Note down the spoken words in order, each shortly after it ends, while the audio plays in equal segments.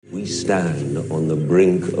We stand on the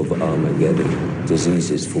brink of Armageddon,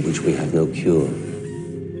 diseases for which we have no cure.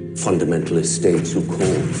 Fundamentalist states who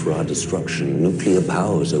call for our destruction, nuclear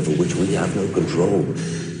powers over which we have no control.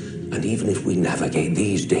 And even if we navigate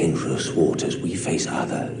these dangerous waters, we face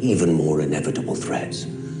other, even more inevitable threats.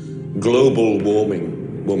 Global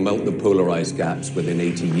warming will melt the polar ice caps within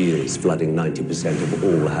 80 years, flooding 90% of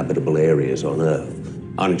all habitable areas on Earth.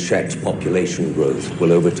 Unchecked population growth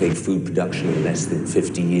will overtake food production in less than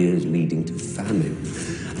 50 years, leading to famine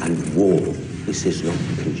and war. This is not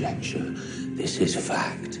conjecture. This is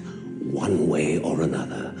fact. One way or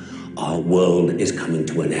another, our world is coming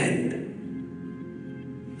to an end.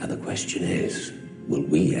 Now the question is, will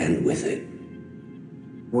we end with it?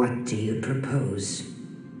 What do you propose?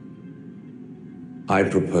 I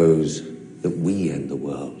propose that we end the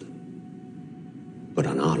world, but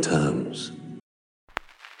on our terms.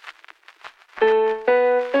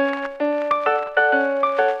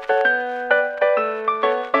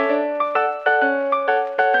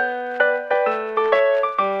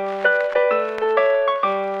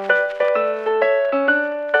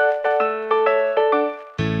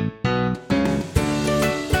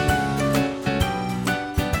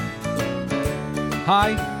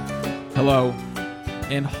 Hi, hello,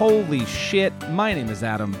 and holy shit, my name is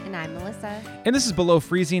Adam. And I'm Melissa. And this is Below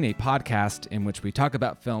Freezing, a podcast in which we talk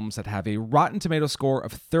about films that have a Rotten Tomato score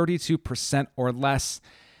of 32% or less.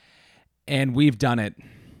 And we've done it.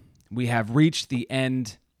 We have reached the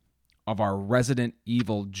end of our Resident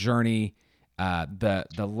Evil journey, the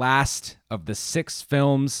last of the 6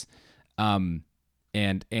 films, and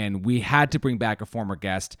we had to bring back a former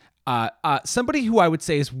guest. Somebody who I would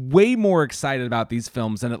say is way more excited about these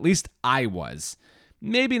films than at least I was.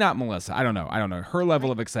 Maybe not Melissa. I don't know. Her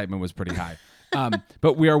level of excitement was pretty high.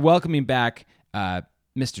 But we are welcoming back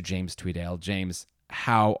Mr. James Tweedale. James,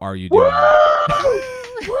 how are you doing?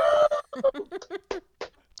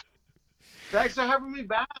 Thanks for having me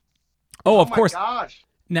back. Oh, of course. Oh my gosh.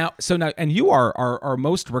 Now, and you are our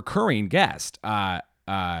most recurring guest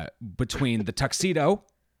between The Tuxedo.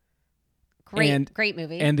 Great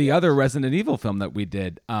movie. And the other Resident Evil film that we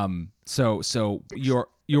did. So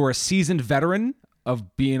you're a seasoned veteran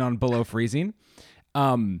of being on Below Freezing.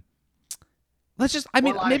 Let's just, I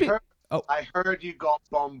heard you got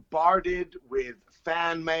bombarded with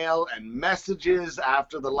fan mail and messages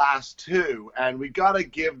after the last 2, and we got to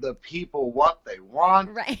give the people what they want.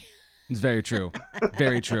 Right. It's very true.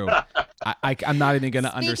 Very true. I'm not even going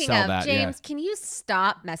to undersell that. James, can you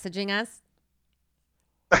stop messaging us?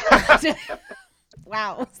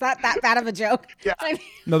 Wow, was that bad of a joke? Yeah.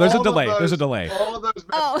 No, there's a delay. There's a delay. All of those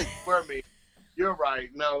messages were me. You're right.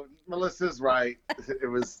 No, Melissa's right. It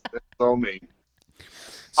was so mean.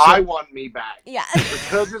 So, I want me back. Yeah.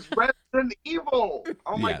 Because it's Resident Evil.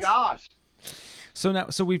 Oh my gosh.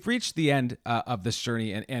 So we've reached the end of this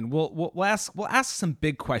journey, and we'll ask some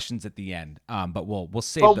big questions at the end. But we'll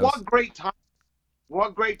save those. What great time!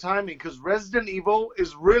 What great timing, because Resident Evil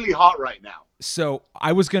is really hot right now. So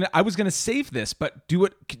I was gonna save this, but you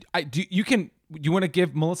want to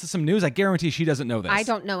give Melissa some news? I guarantee she doesn't know this. I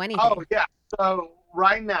don't know anything. Oh yeah. So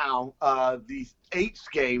right now, the 8th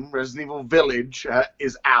game, Resident Evil Village,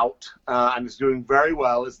 is out and it's doing very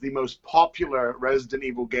well. It's the most popular Resident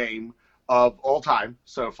Evil game of all time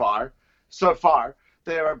so far.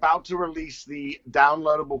 They're about to release the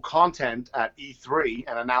downloadable content at E3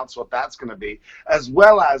 and announce what that's going to be, as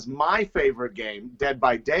well as my favorite game, Dead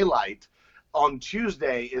by Daylight, on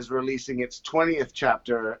Tuesday is releasing its 20th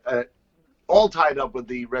chapter, all tied up with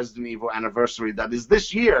the Resident Evil anniversary that is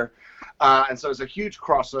this year. And so it's a huge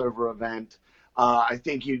crossover event. I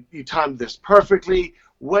think you timed this perfectly.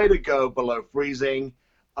 Way to go, Below Freezing.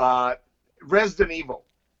 Resident Evil.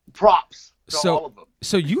 Props to all of them.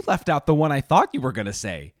 So you left out the one I thought you were going to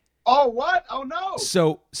say. Oh, what? Oh, no.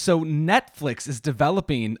 So Netflix is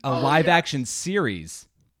developing a live-action series.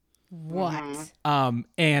 What?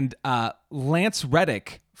 And Lance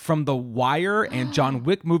Reddick from The Wire and John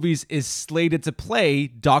Wick movies is slated to play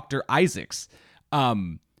Dr. Isaacs,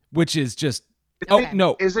 which is just...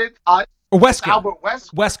 Is it... Wesker. Albert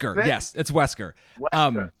Wesker. Wesker, yes, it's Wesker.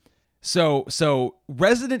 So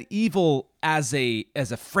Resident Evil as a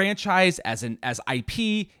franchise, as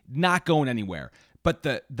IP, not going anywhere.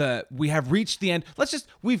 But we have reached the end.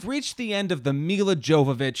 We've reached the end of the Mila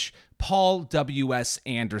Jovovich, Paul W.S.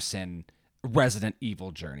 Anderson Resident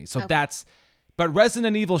Evil journey. So but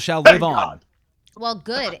Resident Evil shall live on. Well,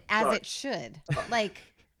 good, as it should.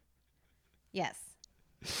 Yes.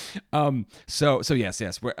 So yes.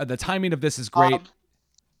 The timing of this is great.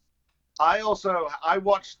 I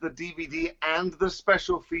watched the DVD and the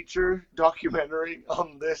special feature documentary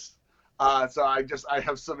on this So I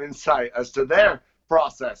have some insight as to their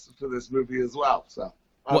process for this movie as well. So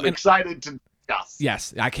I'm excited to discuss.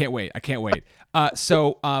 Yes, I can't wait. There's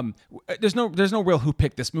no real who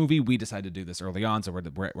picked this movie. We decided to do this early on, so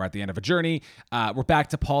we're at the end of a journey. We're back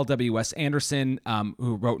to Paul W.S. Anderson,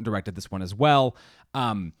 who wrote and directed this one as well.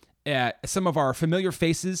 Some of our familiar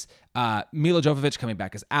faces, Mila Jovovich coming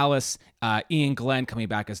back as Alice, Ian Glenn coming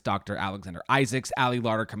back as Dr. Alexander Isaacs, Ali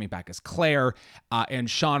Larter coming back as Claire, and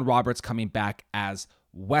Sean Roberts coming back as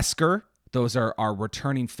Wesker. Those are our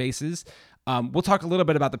returning faces. We'll talk a little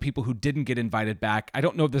bit about the people who didn't get invited back. I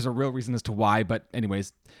don't know if there's a real reason as to why, but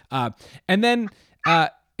anyways. And then,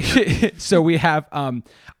 so we have, I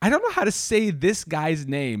don't know how to say this guy's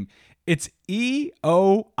name. It's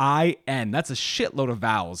Eoin. That's a shitload of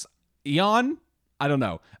vowels. Eon? I don't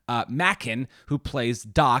know. Mackin, who plays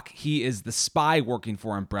Doc, he is the spy working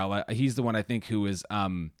for Umbrella. He's the one I think who is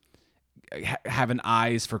having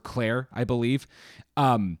eyes for Claire, I believe.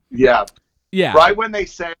 Yeah. Yeah. Right when they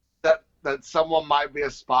said that someone might be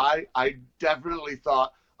a spy, I definitely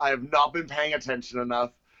thought I have not been paying attention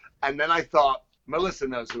enough. And then I thought, Melissa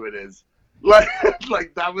knows who it is. Like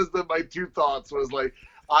that was my two thoughts was like,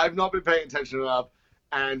 I've not been paying attention enough.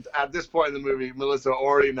 And at this point in the movie, Melissa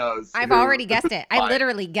already knows. I've already guessed it. I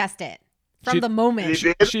literally guessed it from the moment.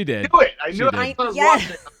 She did. She did. I knew it. I knew it. I was Yes.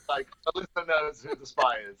 watching. I was like, Melissa knows who the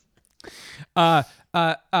spy is.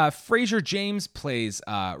 Fraser James plays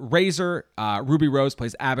Razor. Ruby Rose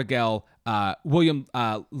plays Abigail. William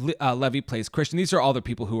Levy plays Christian. These are all the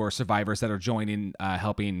people who are survivors that are joining,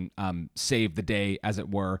 helping save the day, as it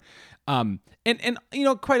were. And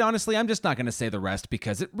quite honestly, I'm just not going to say the rest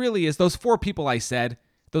because it really is those four people I said.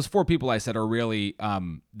 Those four people I said are really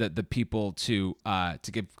the people to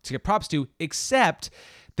give props to. Except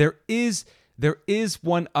there is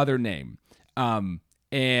one other name.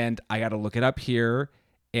 And I got to look it up here,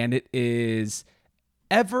 and it is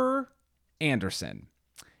Ever Anderson.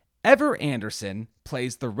 Ever Anderson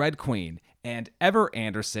plays the Red Queen, and Ever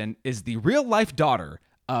Anderson is the real-life daughter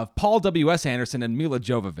of Paul W.S. Anderson and Mila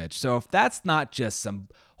Jovovich. So if that's not just some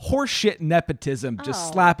horseshit nepotism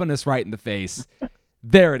just slapping us right in the face,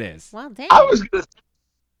 there it is. Well, damn. I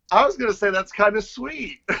was gonna say that's kind of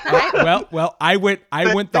sweet. Well, I went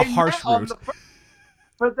the harsh route.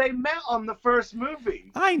 But they met on the first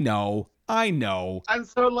movie. I know. And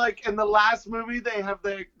so, like, in the last movie, they have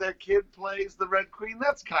their kid plays the Red Queen.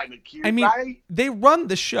 That's kind of cute, right? They run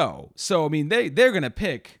the show. So, I mean, they're going to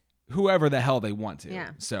pick whoever the hell they want to.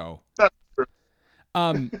 Yeah. So, that's true.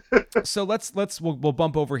 So we'll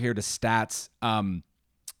bump over here to stats.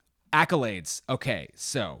 Accolades. Okay.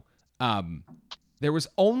 So, there was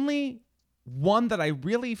only one that I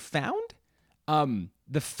really found.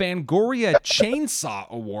 The Fangoria Chainsaw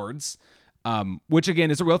Awards, which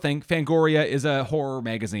again is a real thing. Fangoria is a horror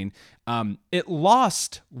magazine. It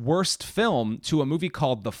lost Worst Film to a movie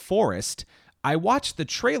called The Forest. I watched the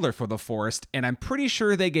trailer for The Forest, and I'm pretty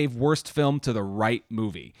sure they gave Worst Film to the right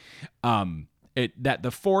movie. That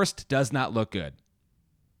The Forest does not look good.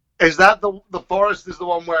 Is that the forest is the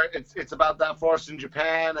one where it's about that forest in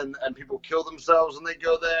Japan and people kill themselves and they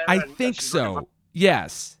go there? I think so.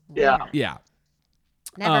 Yes. Yeah. Yeah.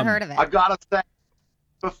 Never heard of it. I gotta say,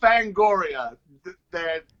 for Fangoria,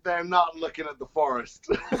 they're not looking at the forest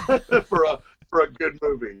for a good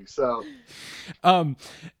movie. So, and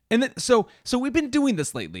then so we've been doing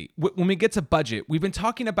this lately. When we get to budget, we've been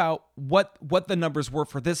talking about what the numbers were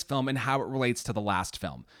for this film and how it relates to the last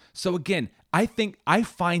film. So again, I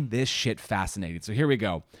find this shit fascinating. So here we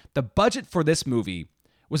go. The budget for this movie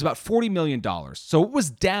was about $40 million. So it was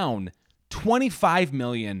down $25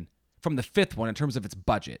 million from the fifth one in terms of its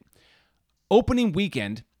budget. Opening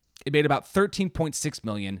weekend, it made about $13.6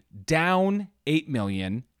 million, down $8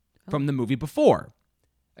 million from the movie before.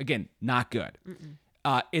 Again, not good.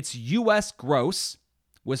 Its U.S. gross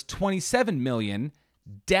was $27 million,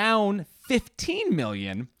 down $15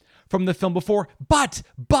 million from the film before. But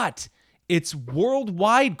its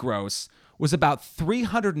worldwide gross was about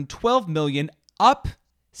 $312 million, up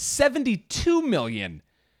 $72 million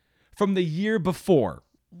from the year before.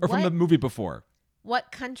 Or from the movie before. What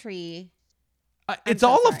country? It's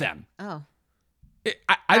all of them. Oh.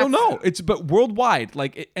 I don't know. But worldwide.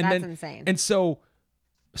 That's insane. And so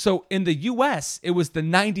in the U.S., it was the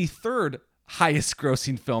 93rd highest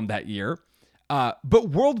grossing film that year. But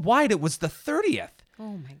worldwide, it was the 30th.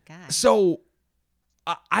 Oh, my God. So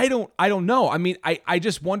I don't know. I mean, I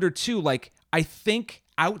just wonder, too, like, I think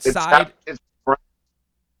outside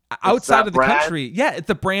of the country, yeah, it's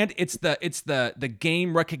the brand, it's the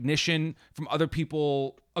game recognition from other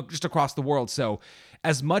people just across the world. So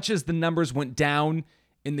as much as the numbers went down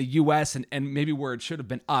in the US and maybe where it should have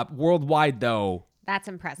been up. Worldwide, though, That's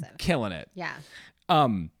impressive. killing it. Yeah.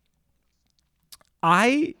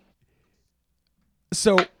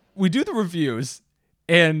 So we do the reviews,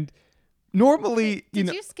 and normally,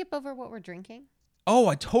 Did you skip over what we're drinking? Oh,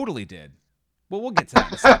 I totally did. Well, we'll get to that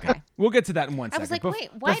in a second. Okay. We'll get to that in one I second. was like, wait,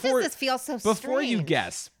 why does this feel so Before you strange?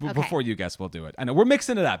 guess, Okay. before you guess, we'll do it. I know we're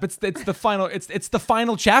mixing it up. It's the final. It's the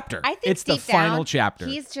final chapter. I think it's the deep down, final chapter.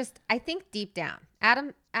 I think deep down,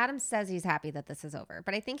 Adam says he's happy that this is over,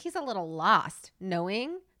 but I think he's a little lost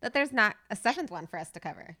knowing that there's not a seventh one for us to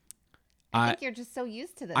cover. I think you're just so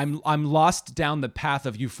used to this. I'm lost down the path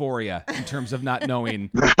of euphoria in terms of not knowing.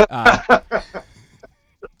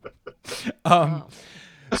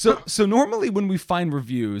 So normally when we find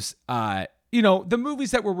reviews, the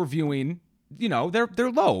movies that we're reviewing,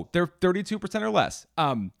 they're low. They're 32% or less.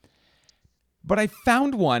 But I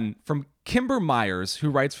found one from Kimber Myers, who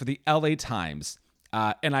writes for the LA Times.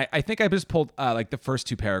 And I think I just pulled the first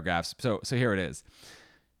two paragraphs. So here it is.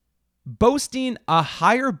 Boasting a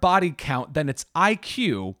higher body count than its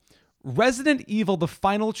IQ, Resident Evil: The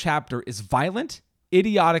Final Chapter is violent,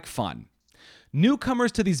 idiotic fun.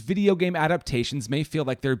 Newcomers to these video game adaptations may feel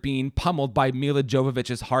like they're being pummeled by Mila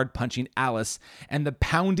Jovovich's hard-punching Alice and the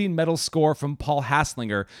pounding metal score from Paul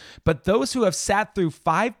Haslinger, but those who have sat through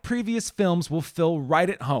 5 previous films will feel right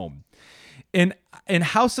at home. In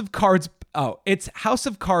House of Cards, its House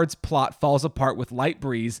of Cards plot falls apart with light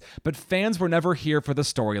breeze, but fans were never here for the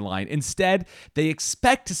storyline. Instead, they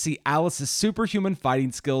expect to see Alice's superhuman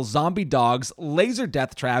fighting skills, zombie dogs, laser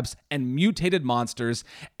death traps, and mutated monsters,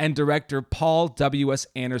 and director Paul W.S.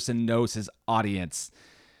 Anderson knows his audience.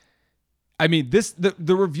 I mean,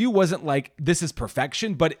 the review wasn't like this is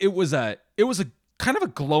perfection, but it was a kind of a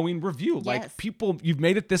glowing review. Yes. Like, people, you've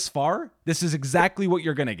made it this far. This is exactly what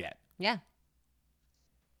you're gonna get. Yeah.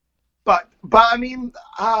 But I mean,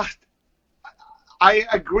 I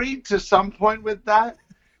agreed to some point with that,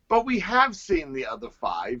 but we have seen the other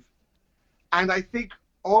 5, and I think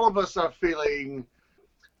all of us are feeling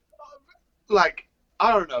like,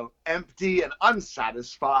 I don't know, empty and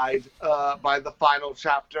unsatisfied by the final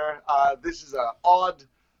chapter. This is an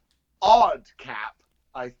odd cap,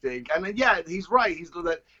 I think. And yeah, he's right.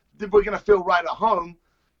 That we're going to feel right at home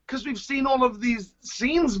because we've seen all of these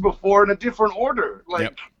scenes before in a different order. Like,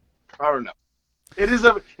 Yep. I don't know. It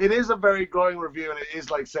is a very glowing review, and it is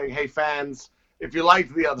like saying, hey, fans, if you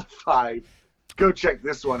liked the other 5, go check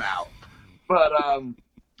this one out. But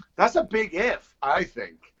that's a big if, I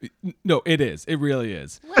think. No, it is. It really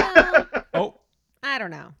is. Well, Oh, I don't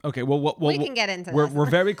know. okay. Well, We can get into We're this.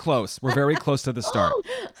 very close. We're very close to the start.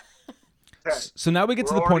 Okay. So now we get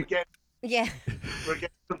to We're the point. Yeah. We're getting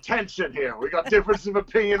some tension here. We got difference of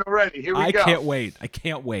opinion already. Here we I go. can't wait. I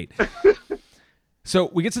can't wait.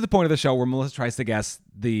 So we get to the point of the show where Melissa tries to guess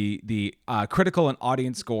the critical and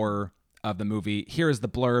audience score of the movie. Here is the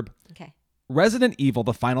blurb. Okay. Resident Evil: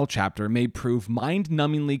 The Final Chapter may prove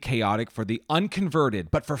mind-numbingly chaotic for the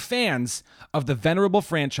unconverted, but for fans of the venerable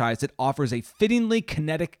franchise, it offers a fittingly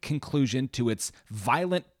kinetic conclusion to its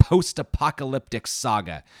violent post-apocalyptic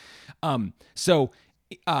saga. So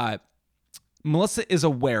Melissa is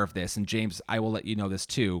aware of this, and James, I will let you know this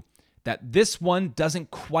too, that this one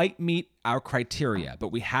doesn't quite meet our criteria, but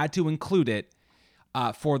we had to include it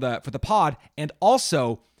for the pod, and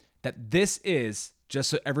also that this is, just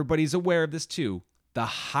so everybody's aware of this too, the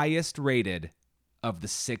highest rated of the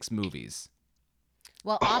 6 movies.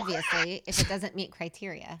 Well, obviously, if it doesn't meet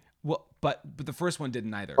criteria. Well, but the first one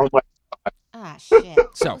didn't either. Oh my. Ah, shit.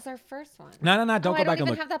 So- What was our first one? No, don't Oh, go I don't back and even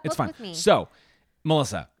look. have that It's book fine. with me. So,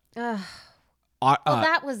 Melissa. Ugh. Well, Well,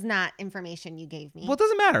 that was not information you gave me. it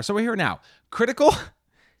doesn't matter. So we're here now. Critical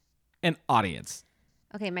and audience.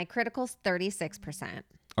 Okay, my critical's 36%.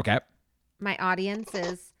 Okay. My audience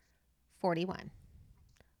is 41.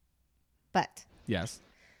 But Yes.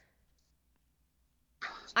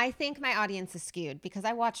 I think my audience is skewed because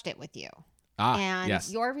I watched it with you. And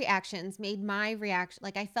yes. Your reactions made my reaction,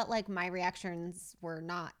 like I felt like my reactions were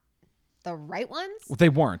not the right ones. Well, they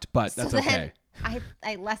weren't, but So that's then okay.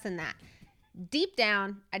 I lessened that. Deep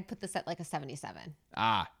down, I'd put this at like a 77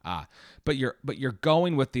 But you're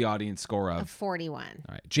going with the audience score of of 41.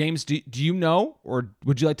 All right. James, do you know, or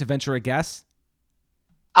would you like to venture a guess?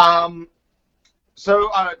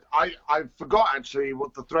 So I forgot actually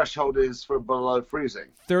what the threshold is for below freezing.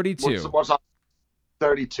 32. What's on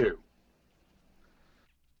 32?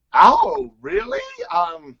 Oh, really?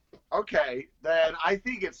 Okay, then I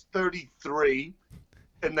think it's 33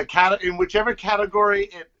 in the in whichever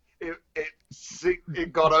category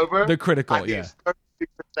it got over. The critical, I think yeah. It's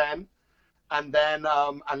 33%, and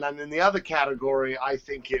then in the other category, I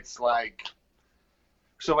think it's like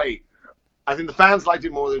So wait, I think the fans liked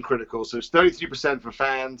it more than critical. So it's 33% for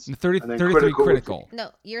fans, and then 33 critical. critical.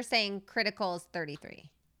 No, you're saying critical is 33.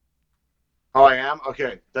 Oh, I am?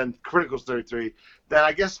 Okay. Then critical's 33. Then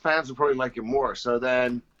I guess fans would probably like it more. So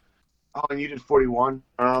then, oh, and you did 41.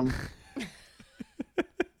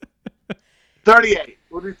 38.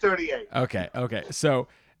 We'll do 38. Okay. So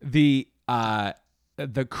the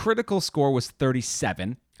critical score was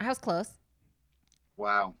 37. I was close.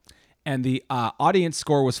 Wow. And the audience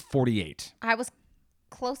score was 48. I was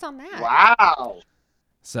close on that. Wow.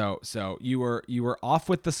 So you were off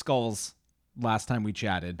with the skulls last time we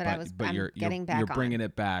chatted, but you're bringing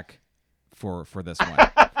it back for this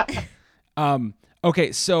one.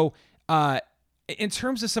 Okay, so in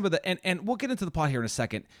terms of some of the and we'll get into the plot here in a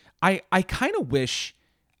second. I kind of wish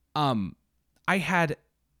I had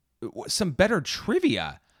some better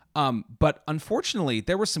trivia. But unfortunately,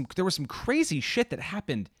 there was some crazy shit that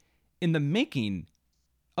happened in the making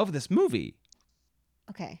of this movie.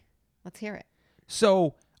 Okay, let's hear it.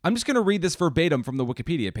 So I'm just going to read this verbatim from the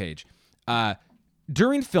Wikipedia page.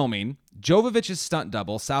 During filming, Jovovich's stunt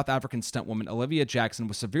double, South African stuntwoman Olivia Jackson,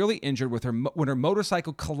 was severely injured when her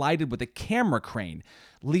motorcycle collided with a camera crane,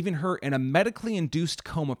 leaving her in a medically induced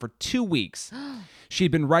coma for 2 weeks.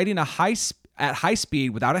 She'd been riding at high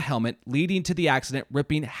speed without a helmet, leading to the accident,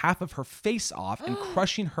 ripping half of her face off and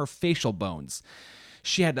crushing her facial bones.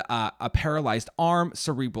 She had a paralyzed arm,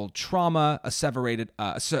 cerebral trauma, a severed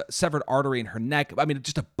artery in her neck. I mean,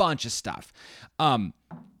 just a bunch of stuff.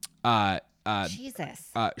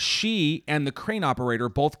 Jesus. She and the crane operator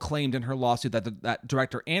both claimed in her lawsuit that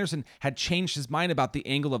director Anderson had changed his mind about the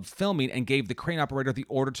angle of filming and gave the crane operator the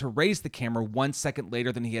order to raise the camera 1 second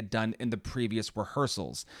later than he had done in the previous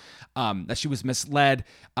rehearsals. That she was misled.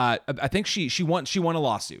 I think she won a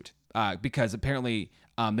lawsuit because apparently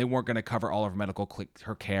they weren't going to cover all of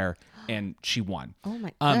her care, and she won. Oh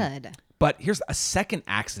my god! But here's a second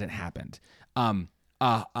accident happened.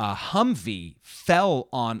 A Humvee fell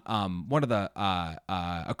on one of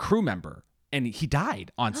a crew member, and he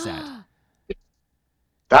died on set.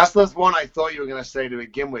 That's the one I thought you were going to say to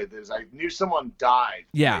begin with. Is I knew someone died.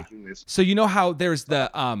 Yeah. Making this. So you know how there's there's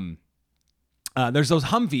those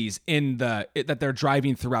Humvees that they're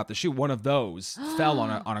driving throughout the shoot. One of those fell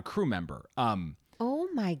on a crew member. Oh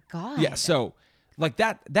my god. Yeah. So like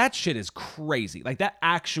that shit is crazy. Like that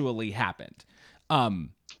actually happened.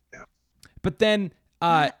 But then.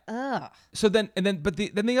 So then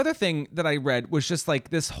the other thing that I read was just like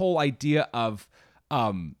this whole idea of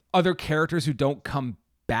other characters who don't come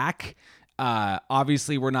back.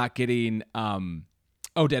 Obviously, we're not getting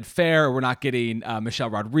Oded Fair. We're not getting Michelle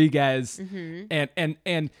Rodriguez, and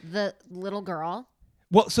the little girl.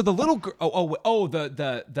 Well, so the little girl.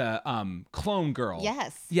 The clone girl.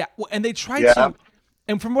 Yes. Yeah. Well, and they tried to.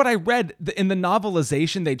 And from what I read in the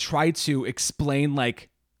novelization, they tried to explain like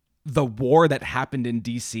the war that happened in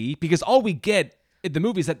DC, because all we get in the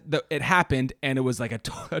movie is that it happened and it was like a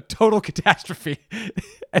total catastrophe.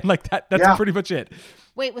 And like that's pretty much it.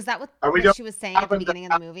 Wait, was that what she was saying at the beginning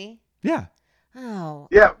of the movie? Yeah. Oh.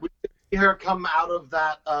 Yeah, we see her come out of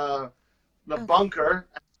that the bunker.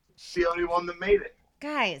 She's the only one that made it.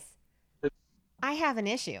 Guys, I have an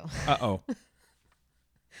issue. Uh-oh.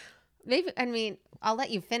 Maybe, I mean, I'll let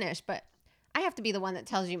you finish, but I have to be the one that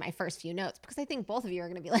tells you my first few notes, because I think both of you are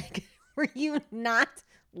going to be like, were you not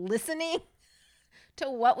listening to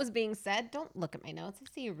what was being said? Don't look at my notes. I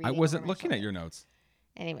see you reading. I wasn't looking at your notes.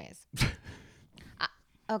 Anyways.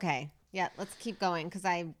 Okay. Yeah, let's keep going, because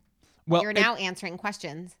you're now answering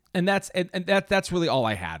questions. And that's really all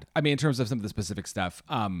I had. I mean, in terms of some of the specific stuff.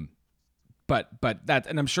 But that,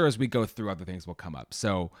 and I'm sure as we go through, other things will come up.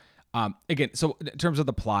 So again, so in terms of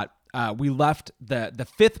the plot, we left the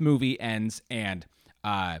fifth movie ends, and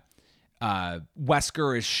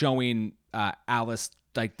Wesker is showing Alice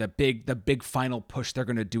like the big final push they're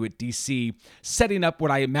going to do at DC, setting up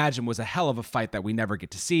what I imagine was a hell of a fight that we never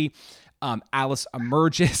get to see. Alice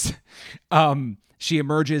emerges. She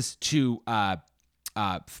emerges to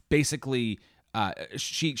basically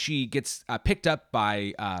she gets picked up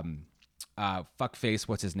by fuckface,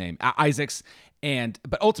 what's his name, Isaacs,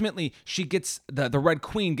 but ultimately she gets the Red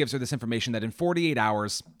Queen gives her this information that in 48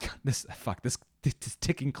 hours, this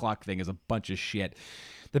ticking clock thing is a bunch of shit.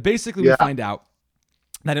 That basically we find out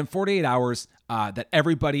that in 48 hours, that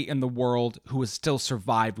everybody in the world who has still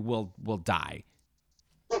survived will die.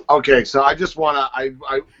 Okay, so I just want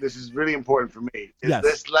to, this is really important for me, is yes.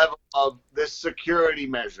 This level of this security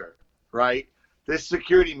measure, right? This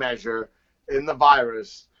security measure in the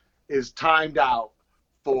virus is timed out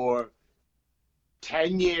for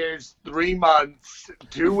 10 years, 3 months,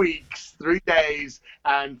 2 weeks, 3 days,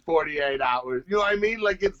 and 48 hours. You know what I mean?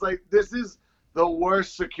 Like, it's like, this is the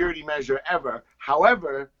worst security measure ever.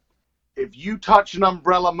 However, if you touch an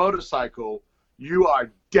umbrella motorcycle, you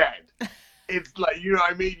are dead. It's like, you know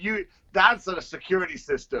what I mean? That's a security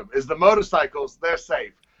system. Is the motorcycles, they're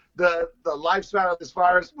safe. The lifespan of this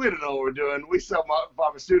virus, we don't know what we're doing. We sell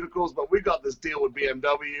pharmaceuticals, but we got this deal with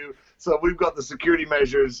BMW, so we've got the security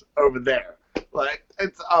measures over there. Like,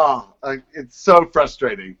 it's so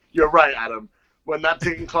frustrating. You're right, Adam. When that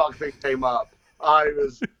ticking clock thing came up, I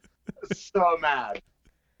was so mad.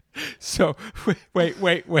 So wait.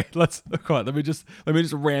 Let's go on. Let me just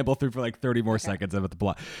ramble through for like 30 more seconds about the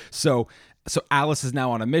plot. So Alice is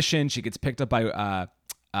now on a mission. She gets picked up by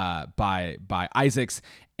Isaacs,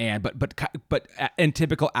 and but in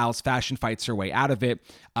typical Alice fashion, fights her way out of it.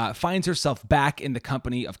 Finds herself back in the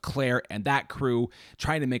company of Claire and that crew,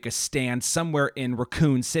 trying to make a stand somewhere in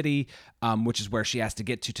Raccoon City, which is where she has to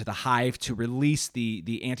get to the hive to release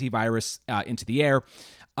the antivirus into the air.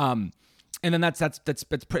 And then that's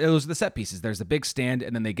those are the set pieces. There's a big stand,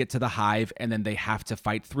 and then they get to the hive, and then they have to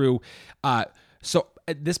fight through. So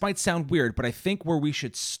this might sound weird, but I think where we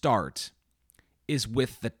should start is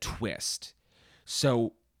with the twist.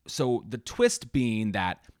 So the twist being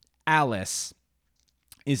that Alice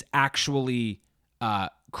is actually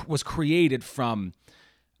was created from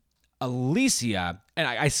Alicia, and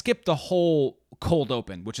I skipped the whole cold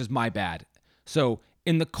open, which is my bad. So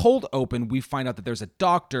in the cold open, we find out that there's a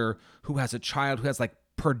doctor who has a child who has like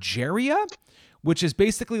progeria, which is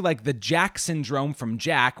basically like the Jack syndrome from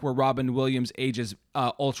Jack, where Robin Williams ages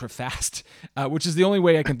ultra fast, which is the only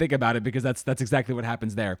way I can think about it, because that's exactly what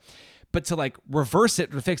happens there. But to like reverse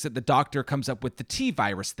it or fix it, the doctor comes up with the T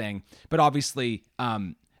virus thing. But obviously,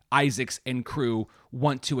 Isaacs and crew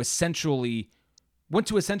want to essentially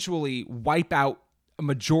wipe out a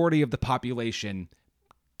majority of the population,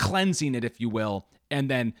 cleansing it, if you will, and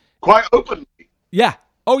then quite openly. Yeah.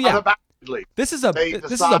 Oh yeah. Unabashedly. This is a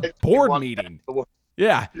board meeting.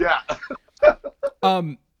 Yeah. Yeah.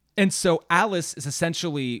 And so Alice is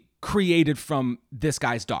essentially created from this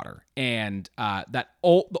guy's daughter, and the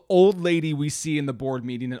old lady we see in the board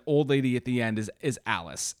meeting, an old lady at the end, is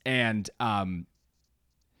Alice, and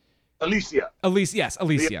Alicia. Yes,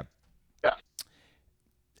 Alicia. Yeah.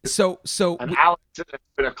 So and Alice has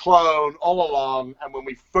been a clone all along, and when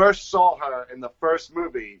we first saw her in the first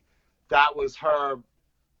movie, that was her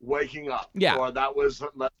waking up. Yeah. Or that was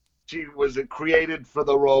she was created for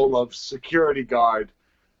the role of security guard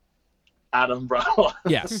at Umbrella.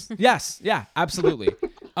 Yes, yeah, absolutely.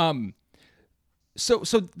 So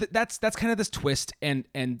that's kind of this twist, and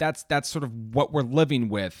that's sort of what we're living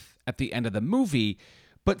with at the end of the movie.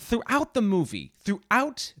 But throughout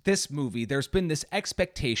this movie, there's been this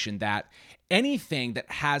expectation that anything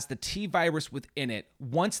that has the T virus within it,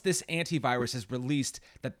 once this antivirus is released,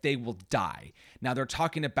 that they will die. Now, they're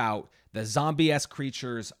talking about the zombie-esque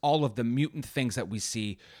creatures, all of the mutant things that we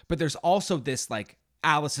see, but there's also this, like,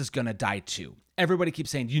 Alice is going to die too. Everybody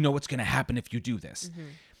keeps saying, you know what's going to happen if you do this. Mm-hmm.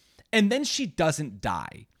 And then she doesn't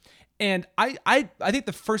die. And I think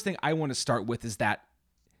the first thing I want to start with is that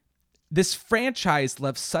this franchise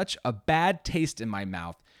left such a bad taste in my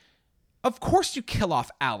mouth. Of course you kill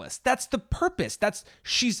off Alice. That's the purpose.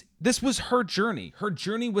 This was her journey. Her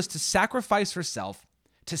journey was to sacrifice herself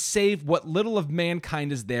to save what little of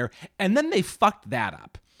mankind is there, and then they fucked that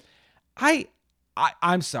up.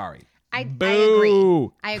 I'm sorry. I agree.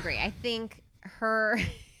 I think her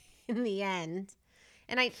in the end,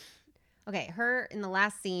 her in the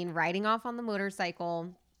last scene riding off on the motorcycle,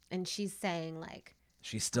 and she's saying like,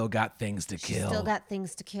 she's still got things to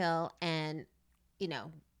kill. And, you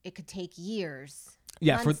know, it could take years.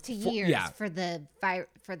 Yeah, months to years for the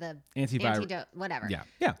antidote, whatever.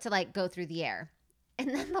 Yeah. To like go through the air. And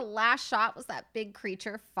then the last shot was that big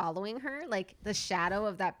creature following her, like the shadow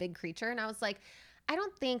of that big creature. And I was like, I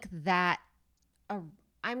don't think that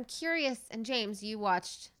I'm curious. And James, you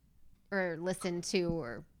watched or listened to,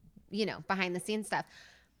 or, you know, behind the scenes stuff.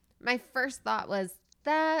 My first thought was,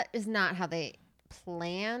 that is not how they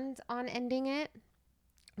planned on ending it.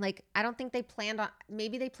 Like, I don't think they planned on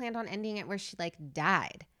ending it where she like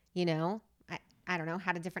died, you know? I don't know,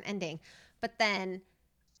 had a different ending. But then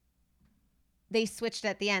they switched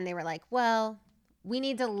at the end. They were like, well, we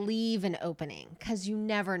need to leave an opening because you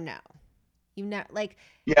never know. You know, like,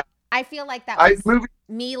 yeah. I feel like that was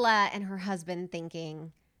Mila and her husband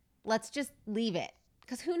thinking, let's just leave it.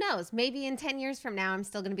 Because who knows? Maybe in 10 years from now, I'm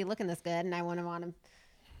still going to be looking this good and I want to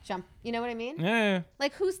jump. You know what I mean? Yeah.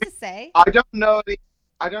 Like, who's to say? I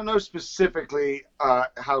don't know specifically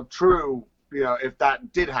how true, you know, if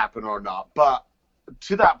that did happen or not. But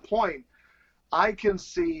to that point, I can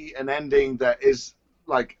see an ending that is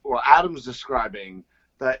like what Adam's describing,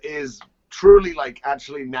 that is truly like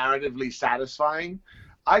actually narratively satisfying.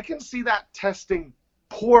 I can see that testing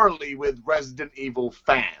poorly with Resident Evil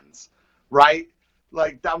fans, right?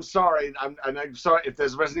 Like, I'm sorry, I'm sorry if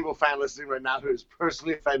there's a Resident Evil fan listening right now who is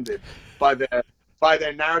personally offended by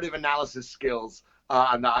their narrative analysis skills,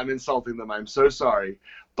 and I'm insulting them. I'm so sorry.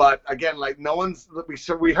 But again, like, no one's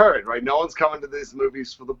we heard, right? No one's coming to these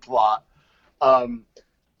movies for the plot. And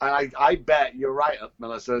I bet you're right,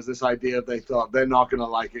 Melissa. Is this idea they thought they're not going to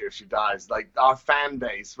like it if she dies? Like, our fan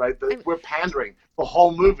base, right? We're pandering the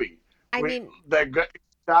whole movie. I mean, they're good.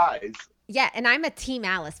 Dies. Yeah, and I'm a Team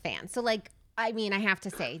Alice fan. So, like, I mean, I have to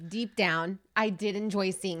say, deep down, I did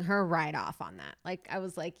enjoy seeing her ride off on that. Like, I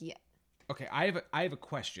was like, yeah. Okay, I have a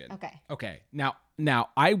question. Okay. Now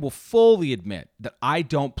I will fully admit that I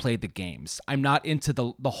don't play the games. I'm not into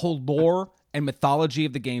the whole lore and mythology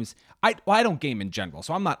of the games. I don't game in general,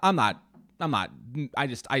 so I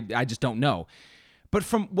just don't know. But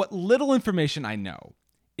from what little information I know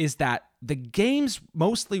is that the games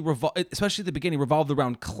mostly especially at the beginning, revolved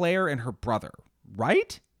around Claire and her brother,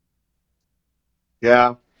 right?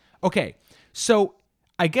 Yeah. Okay, so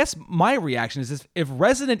I guess my reaction is if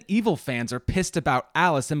Resident Evil fans are pissed about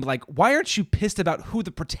Alice, and like, why aren't you pissed about who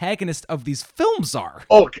the protagonist of these films are?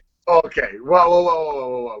 Okay.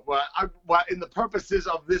 Whoa. Well, in the purposes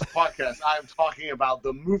of this podcast, I am talking about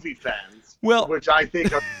the movie fans, which I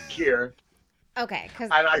think are here. Okay.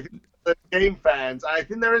 And I think the game fans, I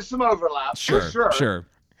think there is some overlap, for sure.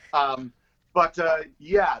 But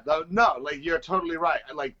no, like, you're totally right.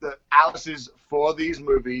 Like, the Alice is for these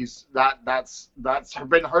movies. That's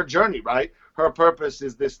been her journey, right? Her purpose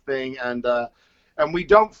is this thing, and we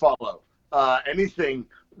don't follow anything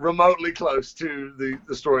remotely close to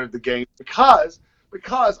the story of the game because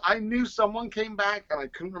I knew someone came back and I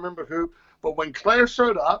couldn't remember who. But when Claire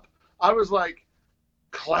showed up, I was like,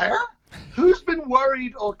 Claire? Who's been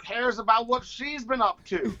worried or cares about what she's been up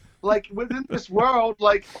to? Like, within this world,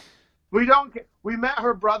 like. We met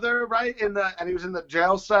her brother, right, and he was in the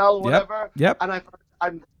jail cell or whatever. Yep. And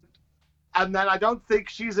then I don't think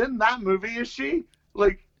she's in that movie, is she?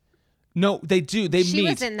 Like, no, they do. She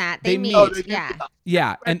was in that. They meet.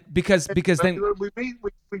 Yeah, and because then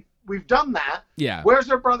we've done that. Yeah. Where's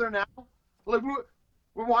her brother now? Like,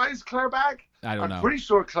 why is Claire back? I don't know. I'm pretty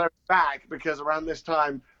sure Claire's back because around this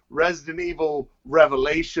time, Resident Evil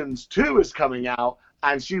Revelations 2 is coming out.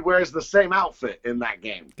 And she wears the same outfit in that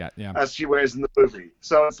game as she wears in the movie.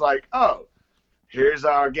 So it's like, oh, here's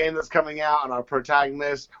our game that's coming out and our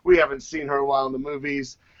protagonist. We haven't seen her a while in the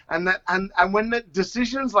movies. And when the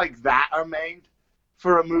decisions like that are made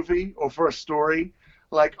for a movie or for a story,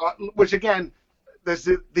 like, which again,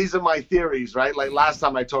 these are my theories, right? Like, last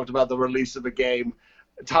time I talked about the release of a game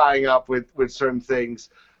tying up with certain things.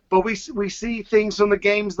 But we see things from the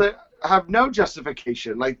games that have no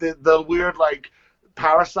justification. Like the weird, like,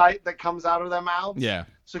 parasite that comes out of their mouths. Yeah.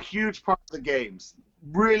 It's a huge part of the games.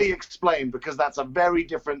 Really explained, because that's a very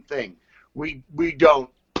different thing. We don't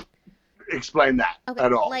explain that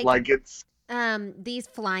at all. Like it's these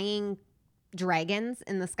flying dragons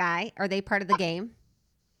in the sky, are they part of the game?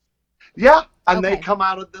 Yeah, and they come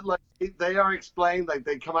out of they are explained, like,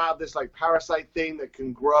 they come out of this like parasite thing that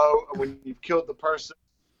can grow, and when you've killed the person,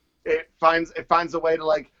 it finds a way to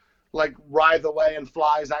like writhe away and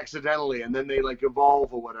flies accidentally, and then they like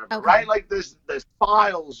evolve or whatever, right? Like there's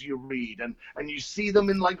files you read, and you see them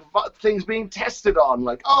in like things being tested on,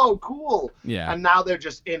 like, oh, cool. Yeah. And now they're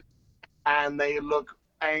just in, and they look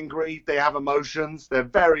angry. They have emotions. They're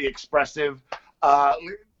very expressive.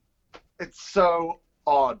 It's so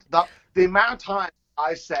odd. The amount of time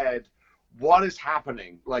I said, "What is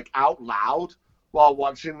happening?" like out loud while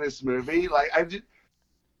watching this movie, like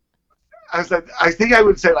I said, I think I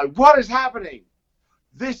would say, like, what is happening?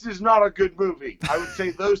 This is not a good movie. I would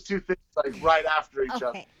say those two things, like, right after each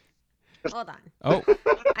other. Hold on. Oh.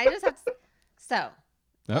 I just have to... So,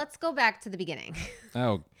 let's go back to the beginning.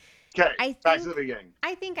 Oh. Okay, back to the beginning.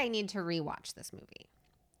 I think I need to rewatch this movie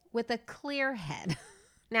with a clear head.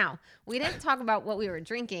 Now, we didn't talk about what we were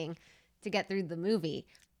drinking to get through the movie,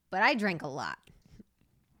 but I drank a lot.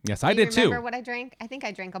 Yes, I did too. Remember what I drank? I think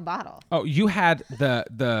I drank a bottle. Oh, you had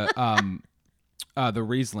the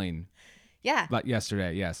Riesling. Yeah.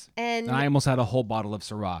 Yesterday, yes. And I almost had a whole bottle of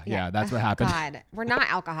Syrah. Yeah, that's what happened. God, we're not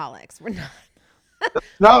alcoholics. We're not.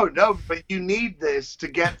 No, but you need this to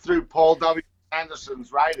get through Paul W.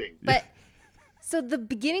 Anderson's writing. But so the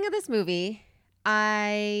beginning of this movie,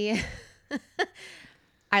 I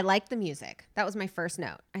liked the music. That was my first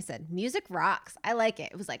note. I said, music rocks. I like it.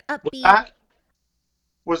 It was like upbeat.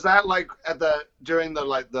 Was that like during the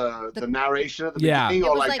narration at the beginning, It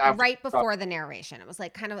or was like like after, right before the narration. It was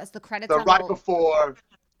like kind of as the credits the on right before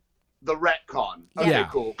the retcon? Okay, Yeah.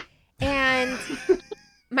 cool. And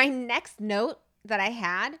my next note that I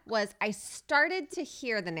had was I started to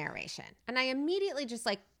hear the narration, and I immediately just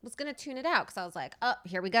like was going to tune it out because I was like, oh,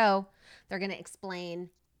 here we go. They're going to explain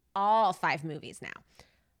all 5 movies now.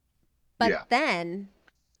 But then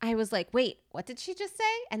I was like, wait, what did she just say?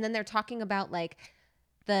 And then they're talking about like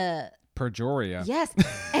the Perjuria. Yes.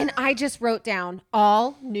 And I just wrote down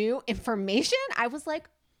all new information. I was like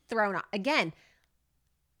thrown off. Again,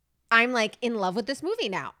 I'm like in love with this movie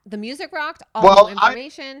now. The music rocked, all new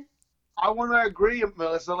information. I want to agree,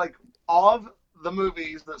 Melissa. Like, of the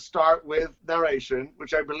movies that start with narration,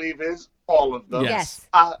 which I believe is all of them. Yes.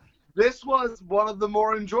 This was one of the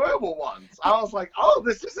more enjoyable ones. I was like, oh,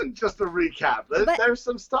 this isn't just a recap. There's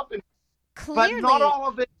some stuff in, clearly, but not all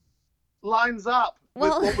of it lines up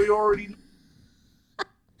with what we already know.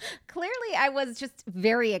 Clearly, I was just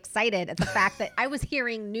very excited at the fact that I was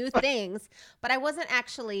hearing new things, but I wasn't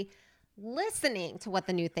actually listening to what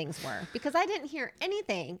the new things were because I didn't hear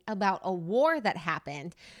anything about a war that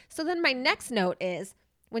happened. So then my next note is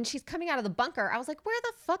when she's coming out of the bunker, I was like, where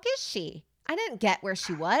the fuck is she? I didn't get where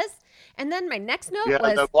she was. And then my next note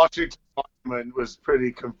was... the Washington Monument was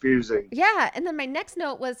pretty confusing. Yeah, and then my next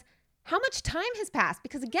note was, how much time has passed?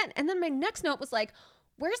 Because again, and then my next note was like,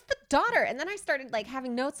 where's the daughter? And then I started like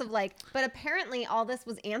having notes of like, but apparently all this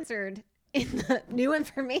was answered in the new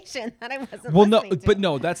information that I wasn't listening to. But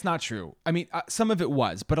no, that's not true. I mean, some of it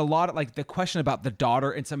was, but a lot of like the question about the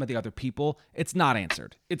daughter and some of the other people, it's not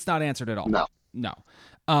answered. It's not answered at all. No.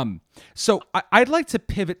 So I'd like to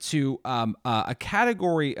pivot to a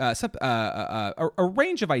category, a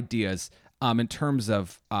range of ideas in terms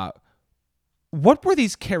of what were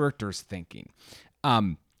these characters thinking?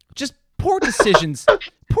 Just poor decisions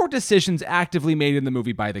actively made in the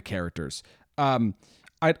movie by the characters.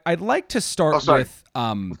 I'd like to start with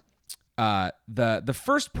the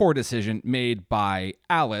first poor decision made by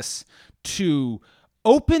Alice to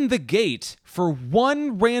open the gate for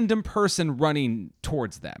one random person running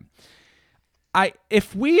towards them.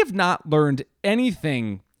 If we have not learned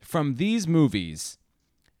anything from these movies,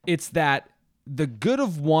 it's that the good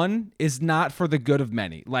of one is not for the good of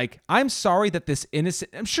many. Like, I'm sorry that this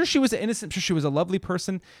innocent, I'm sure she was innocent, I'm sure she was a lovely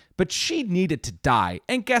person, but she needed to die.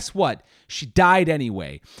 And guess what? She died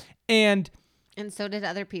anyway. And so did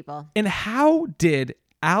other people. And how did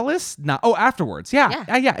Alice not? Oh, afterwards. Yeah,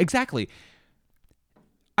 exactly.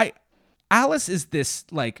 Alice is this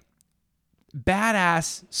like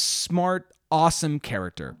badass, smart, awesome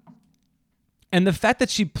character. And the fact that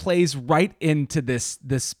she plays right into this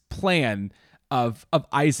plan of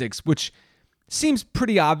Isaac's, which seems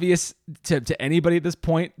pretty obvious to anybody at this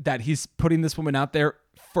point, that he's putting this woman out there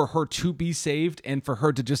for her to be saved and for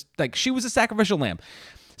her to just like, she was a sacrificial lamb.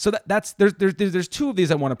 So there's 2 of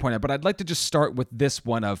these I want to point out, but I'd like to just start with this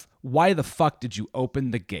one of why the fuck did you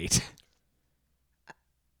open the gate?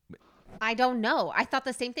 I don't know. I thought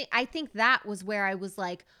the same thing. I think that was where I was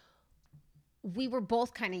like, we were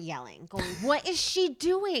both kind of yelling, going, what is she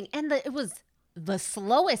doing? And it was the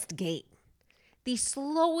slowest gate. The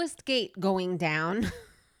slowest gate going down.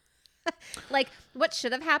 Like, what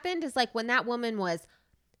should have happened is like when that woman was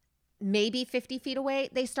maybe 50 feet away,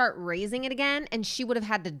 they start raising it again, and she would have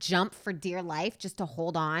had to jump for dear life just to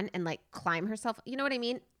hold on and like climb herself. You know what I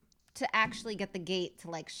mean? To actually get the gate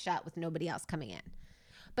to like shut with nobody else coming in.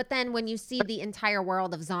 But then when you see the entire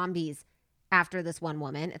world of zombies after this one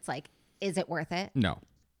woman, it's like, is it worth it? No.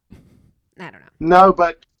 I don't know. No,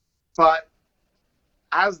 but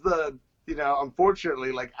as the,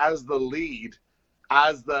 unfortunately, like as the lead,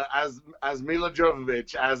 as Mila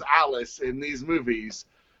Jovovich, as Alice in these movies,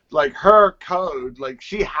 like her code, like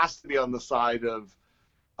she has to be on the side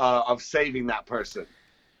of saving that person.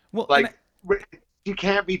 Well, like she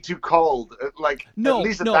can't be too cold. Like at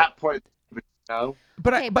least at that point,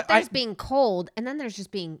 But there's being cold, and then there's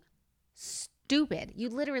just being stupid. You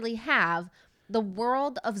literally have the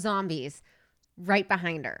world of zombies right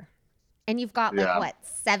behind her, and you've got like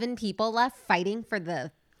 7 people left fighting for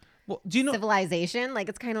the civilization. Like,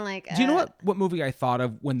 it's kind of like. Do you know what movie I thought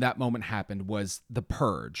of when that moment happened was The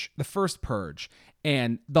Purge, the first Purge,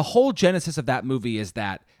 and the whole genesis of that movie is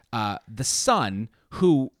that the son,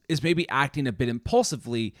 who is maybe acting a bit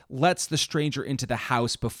impulsively, lets the stranger into the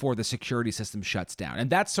house before the security system shuts down. And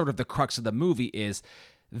that's sort of the crux of the movie is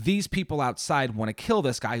these people outside want to kill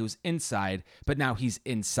this guy who's inside, but now he's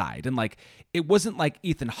inside. And like, it wasn't like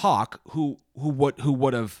Ethan Hawke who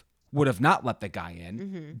would have not let the guy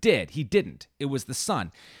in. Mm-hmm. He didn't. It was the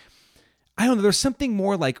son. I don't know. There's something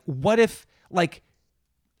more like, what if like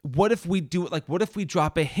what if we do it? Like, what if we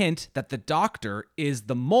drop a hint that the doctor is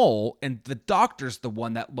the mole and the doctor's the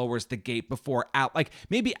one that lowers the gate before like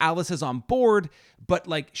maybe Alice is on board, but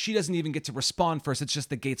like she doesn't even get to respond first. It's just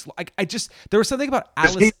the gates. Like there was something about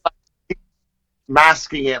Alice. He's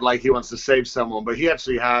masking it like he wants to save someone, but he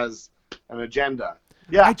actually has an agenda.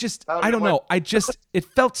 Yeah. I don't know. It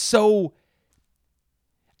felt so.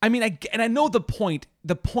 I mean, I know the point.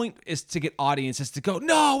 The point is to get audiences to go,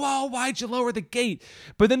 no, well, why'd you lower the gate?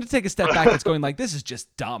 But then to take a step back, it's going like, this is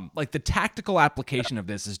just dumb. Like the tactical application of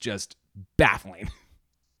this is just baffling.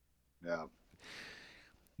 Yeah.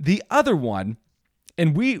 The other one,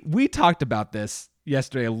 and we talked about this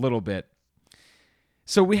yesterday a little bit.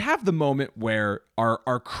 So we have the moment where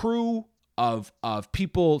our crew of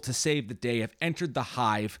people to save the day have entered the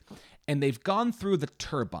hive, and they've gone through the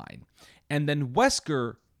turbine, and then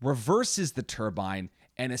Wesker reverses the turbine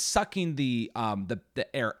and is sucking the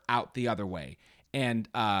air out the other way. And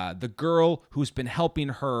the girl who's been helping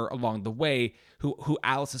her along the way, who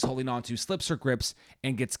Alice is holding on to, slips her grips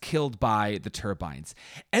and gets killed by the turbines.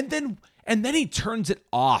 And then he turns it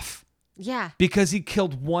off. Yeah. Because he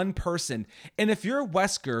killed one person. And if you're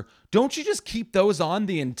Wesker, don't you just keep those on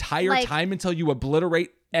the entire time until you obliterate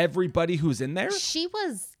everybody who's in there?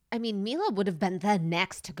 Mila would have been the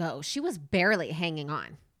next to go. She was barely hanging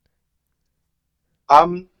on.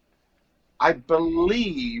 I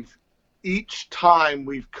believe each time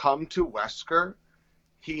we've come to Wesker,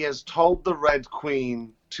 he has told the Red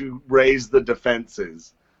Queen to raise the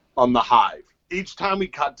defenses on the hive. Each time we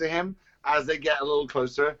cut to him, as they get a little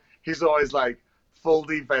closer, he's always like full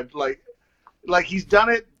defense, like he's done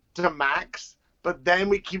it to max, but then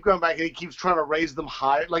we keep going back and he keeps trying to raise them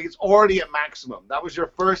higher. Like it's already at maximum. That was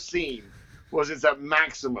your first scene, it's at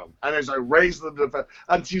maximum, and it's like raise the defense,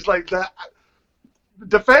 and she's like that.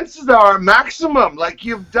 Defenses are at maximum. Like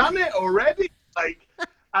you've done it already. Like,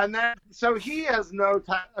 and then so he has no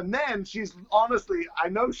time. And then she's honestly, I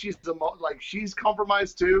know she's she's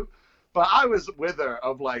compromised too, but I was with her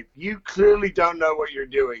of like, you clearly don't know what you're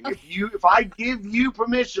doing. Okay. If I give you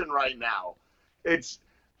permission right now,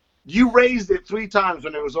 you raised it 3 times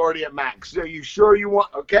when it was already at max. Are you sure you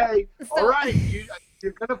want? Okay, all right,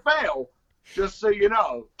 you're gonna fail. Just so you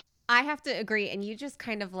know. I have to agree, and you just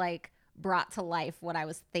kind of like brought to life what I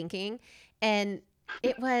was thinking. And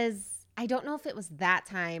it was, I don't know if it was that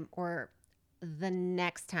time or the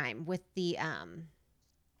next time with the I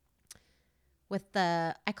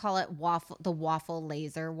call it waffle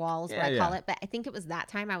laser walls, I call it, but I think it was that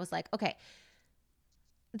time I was like, okay,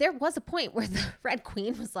 there was a point where the Red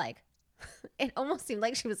Queen was like, it almost seemed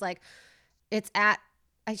like she was like,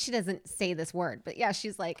 she doesn't say this word, but yeah,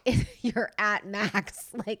 she's like, you're at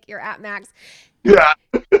max. Like, you're at max. Yeah.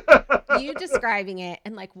 You describing it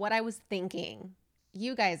and like what I was thinking,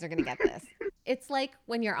 you guys are going to get this. It's like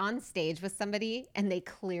when you're on stage with somebody and they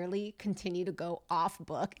clearly continue to go off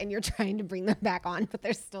book and you're trying to bring them back on, but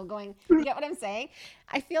they're still going. You get what I'm saying?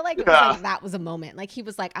 I feel like it was like that was a moment. Like he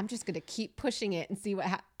was like, I'm just going to keep pushing it and see what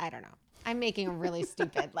I don't know. I'm making a really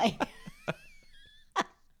stupid like.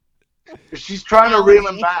 She's trying to reel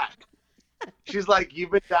him back. She's like,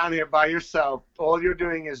 you've been down here by yourself. All you're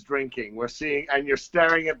doing is drinking. We're seeing, and you're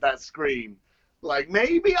staring at that screen. Like,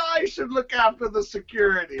 maybe I should look after the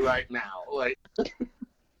security right now. Like,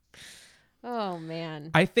 oh man.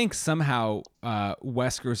 I think somehow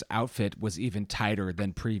Wesker's outfit was even tighter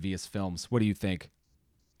than previous films. What do you think?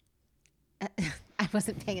 I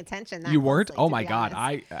wasn't paying attention. You weren't? Oh my God!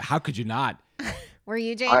 How could you not? Were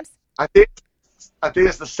you, James? I think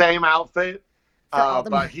it's the same outfit,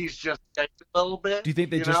 but he's just a little bit. Do you think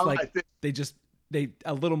they they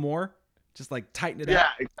a little more, just like tighten it up?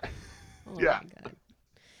 Yeah. Oh yeah.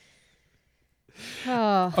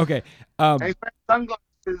 Oh. Okay. And he's wearing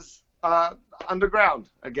sunglasses underground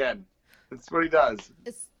again. That's what he does.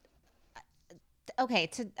 Okay.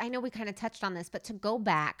 I know we kind of touched on this, but to go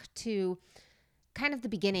back to kind of the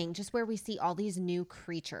beginning, just where we see all these new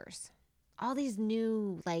creatures, all these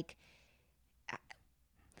new like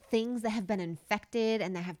things that have been infected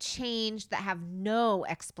and that have changed, that have no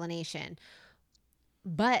explanation.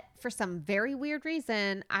 But for some very weird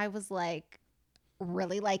reason, I was like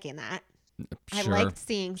really liking that. Sure. I liked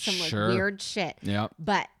seeing some like weird shit. Yeah.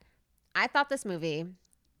 But I thought this movie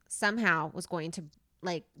somehow was going to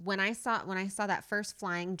like when I saw that first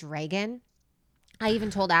flying dragon, I even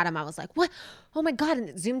told Adam, I was like, what? Oh my God. And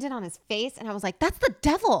it zoomed in on his face. And I was like, that's the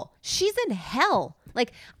devil. She's in hell.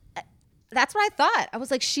 Like, that's what I thought. I was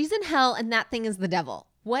like, she's in hell and that thing is the devil.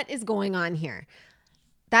 What is going on here?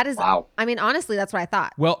 That is, wow. I mean, honestly, that's what I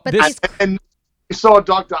thought. Well, but and you saw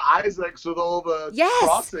Dr. Isaacs with all the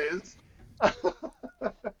crosses.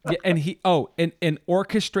 Yeah, and an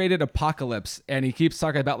orchestrated apocalypse, and he keeps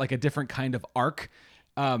talking about like a different kind of arc.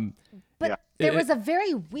 But there was a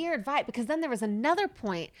very weird vibe, because then there was another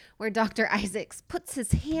point where Dr. Isaacs puts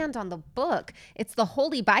his hand on the book. It's the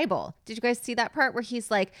Holy Bible. Did you guys see that part where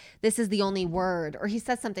he's like, this is the only word, or he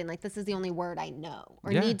says something like, this is the only word I know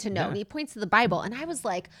or need to know. And he points to the Bible. And I was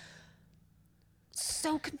like,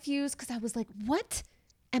 so confused, because I was like, what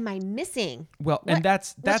am I missing? Well, and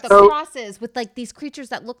that's the crosses with like these creatures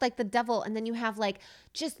that look like the devil. And then you have like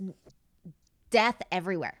just death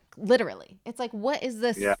everywhere. Literally. It's like, what is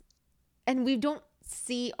this? Yeah. And we don't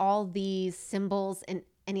see all these symbols in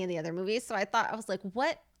any of the other movies. So I was like,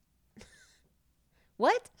 what?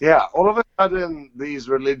 What? Yeah, all of a sudden, these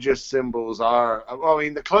religious symbols are, I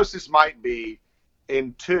mean, the closest might be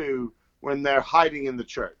in 2 when they're hiding in the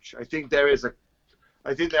church. I think there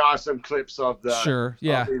are some clips of the,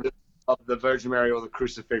 of the Virgin Mary or the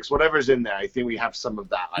crucifix, whatever's in there. I think we have some of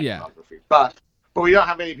that iconography. But we don't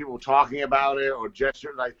have any people talking about it or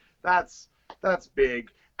gesturing. Like, that's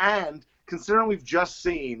big. And considering we've just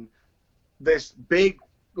seen this big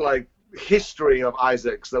like history of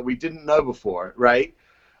Isaacs that we didn't know before, right?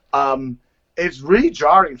 It's really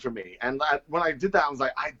jarring for me. And when I did that, I was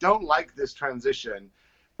like, I don't like this transition.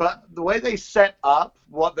 But the way they set up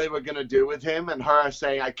what they were going to do with him and her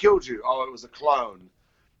saying, I killed you. Oh, it was a clone,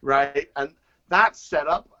 right? And that set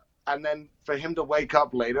up, and then for him to wake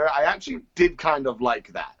up later, I actually did kind of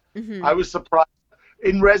like that. Mm-hmm. I was surprised.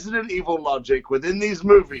 In Resident Evil logic within these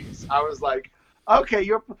movies, I was like, okay,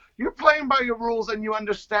 you're playing by your rules and you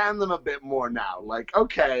understand them a bit more now. Like,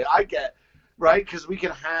 okay, I get, right? Because we can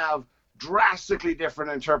have drastically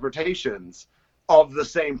different interpretations of the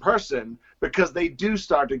same person because they do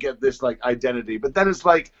start to get this like identity. But then it's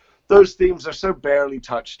like those themes are so barely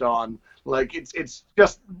touched on. Like it's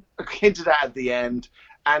just hinted at the end.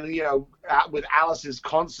 And, you know, with Alice's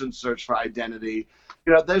constant search for identity,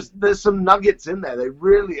 you know, there's some nuggets in there. They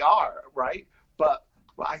really are, right? But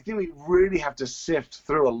I think we really have to sift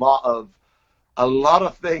through a lot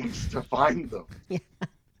of things to find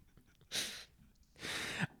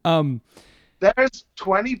them. There's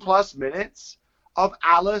 20 plus minutes of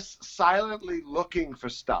Alice silently looking for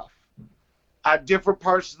stuff at different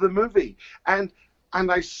parts of the movie, and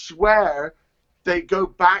I swear they go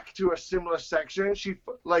back to a similar section.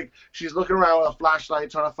 She's looking around with a flashlight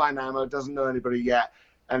trying to find ammo, doesn't know anybody yet,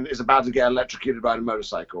 and is about to get electrocuted by a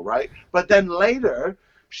motorcycle, right? But then later,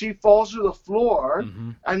 she falls through the floor,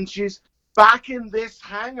 and she's back in this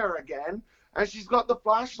hangar again, and she's got the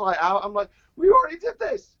flashlight out. I'm like, we already did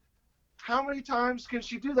this. How many times can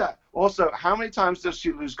she do that? Also, how many times does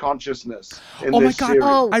she lose consciousness in this series?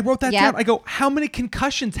 Oh, I wrote that down. I go, how many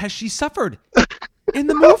concussions has she suffered in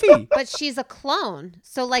the movie? But she's a clone.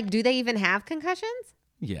 So, like, do they even have concussions?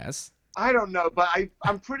 Yes. I don't know, but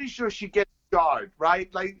I'm pretty sure she gets scarred,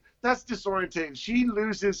 right? Like, that's disorientating. She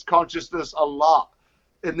loses consciousness a lot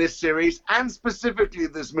in this series, and specifically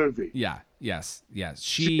this movie. Yeah. Yes.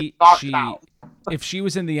 She if she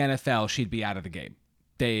was in the NFL, she'd be out of the game.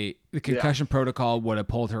 The concussion protocol would have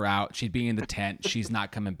pulled her out. She'd be in the tent. She's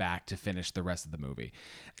not coming back to finish the rest of the movie.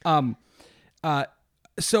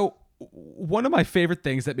 So one of my favorite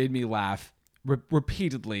things that made me laugh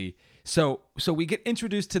repeatedly. So we get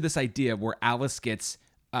introduced to this idea where Alice gets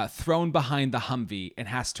thrown behind the Humvee and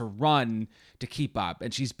has to run to keep up,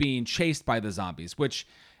 and she's being chased by the zombies, which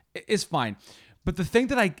is fine. But the thing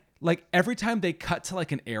that I like, every time they cut to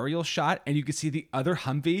like an aerial shot and you can see the other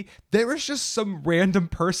Humvee, there is just some random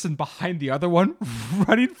person behind the other one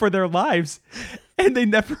running for their lives, and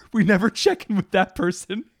we never check in with that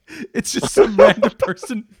person. It's just some random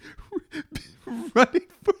person running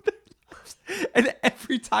for their lives. And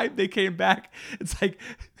every time they came back, it's like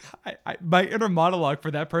my inner monologue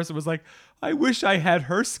for that person was like, I wish I had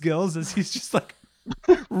her skills, as he's just like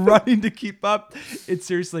running to keep up. It's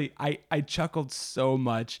seriously, I chuckled so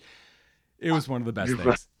much. It was one of the best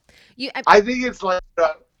things. I think it's like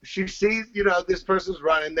she sees, this person's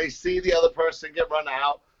running. They see the other person get run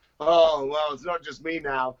out. Oh, well, it's not just me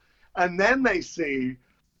now. And then they see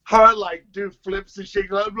her like do flips and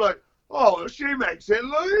shake. I'm like, oh, she makes it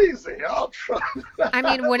look easy. I'll try. I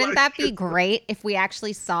mean, wouldn't that be great if we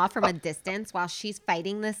actually saw from a distance while she's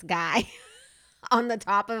fighting this guy on the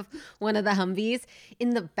top of one of the Humvees?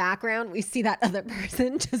 In the background, we see that other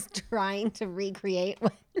person just trying to recreate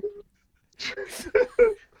what.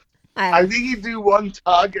 I think you do one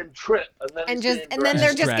tug and trip, and then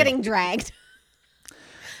they're just getting dragged.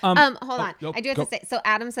 Hold on. I do have to say, so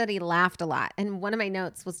Adam said he laughed a lot, and one of my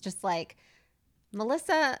notes was just like,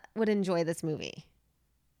 Melissa would enjoy this movie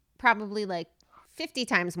probably like 50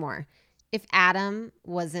 times more if Adam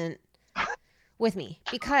wasn't with me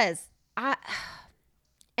because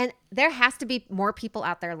and there has to be more people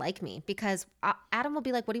out there like me because Adam will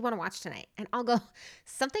be like, what do you want to watch tonight? And I'll go,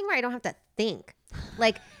 something where I don't have to think.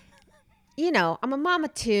 Like, I'm a mom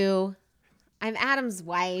of two. I'm Adam's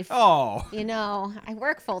wife. Oh. I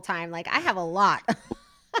work full time. Like, I have a lot.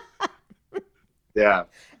 Yeah.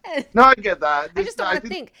 No, I get that. I just don't want to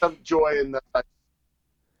think. Some joy in that.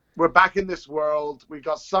 We're back in this world. We've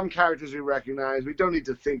got some characters we recognize. We don't need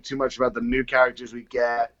to think too much about the new characters we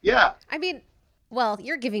get. Yeah. I mean, well,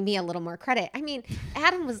 you're giving me a little more credit. I mean,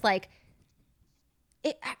 Adam was like,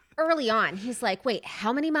 early on, he's like, wait,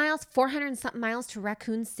 how many miles? 400 and something miles to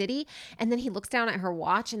Raccoon City? And then he looks down at her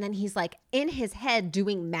watch and then he's like in his head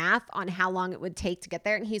doing math on how long it would take to get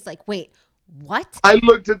there. And he's like, wait, what? I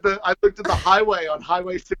looked at the highway on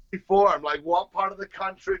Highway 64. I'm like, what part of the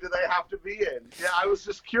country do they have to be in? Yeah, I was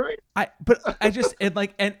just curious.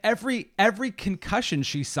 And every concussion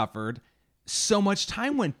she suffered, so much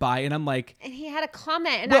time went by, and I'm like, and he had a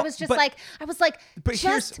comment, and I was just like, I was like,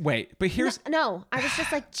 just believe it.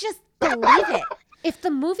 If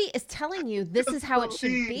the movie is telling you this is how it should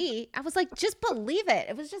be, I was like, just believe it.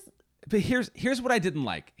 It was just. But here's what I didn't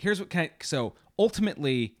like. So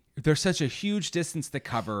ultimately, there's such a huge distance to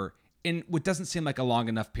cover in what doesn't seem like a long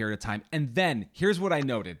enough period of time. And then here's what I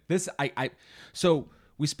noted. So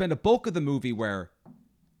we spend a bulk of the movie where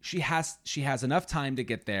she has enough time to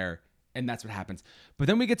get there, and that's what happens. But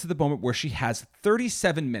then we get to the moment where she has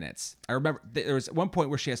 37 minutes. I remember there was one point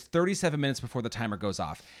where she has 37 minutes before the timer goes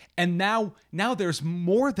off. And now there's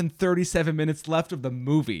more than 37 minutes left of the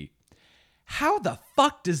movie. How the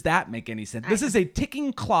fuck does that make any sense? This is a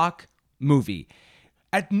ticking clock movie.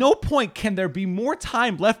 At no point can there be more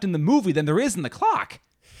time left in the movie than there is in the clock.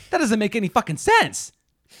 That doesn't make any fucking sense.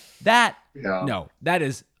 That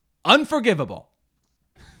is unforgivable.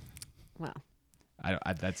 Well,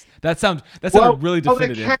 that sounds really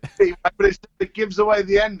definitive. Well, it can be, but it gives away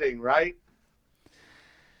the ending, right?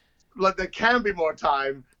 Like there can be more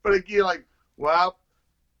time, but you're like, well,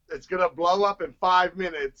 it's gonna blow up in 5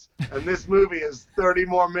 minutes, and this movie has 30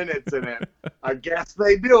 more minutes in it. I guess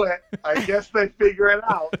they do it. I guess they figure it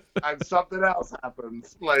out, and something else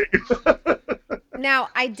happens. Like, now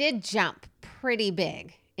I did jump pretty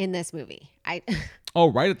big in this movie. Right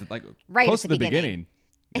at the right close at to the beginning.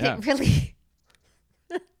 And yeah. it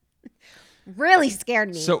really scared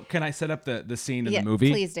me. So can I set up the scene in the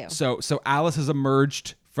movie? Please do. So Alice has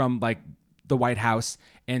emerged from the White House,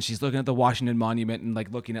 and she's looking at the Washington Monument and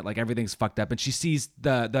looking at everything's fucked up, and she sees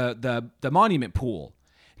the monument pool.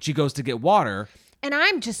 She goes to get water, and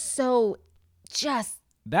I'm just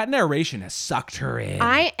that narration has sucked her in.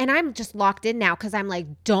 I'm just locked in now because I'm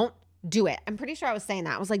like, don't do it. I'm pretty sure I was saying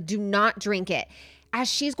that. I was like, do not drink it. As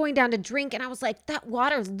she's going down to drink, and I was like, that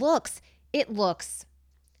water looks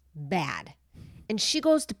bad. And she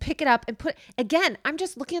goes to pick it up and again, I'm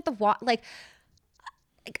just looking at the water,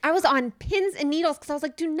 I was on pins and needles because I was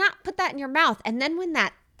like, do not put that in your mouth. And then when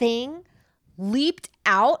that thing leaped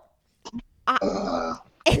out, and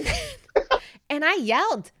I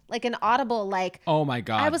yelled like an audible, oh my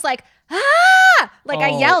God. I was like, ah!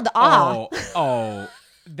 I yelled, ah.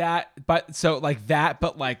 That was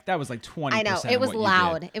 20%. I know, it was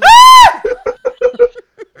loud.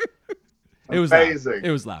 It was amazing. Loud.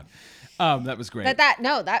 It was loud. That was great.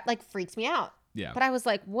 That freaks me out. Yeah. But I was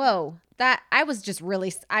like, whoa, I was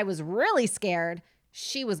really scared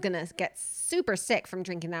she was going to get super sick from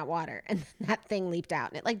drinking that water. And that thing leaped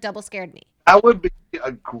out and it double scared me. That would be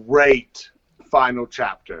a great final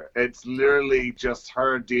chapter. It's literally just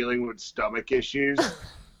her dealing with stomach issues.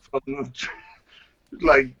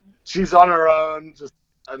 She's on her own.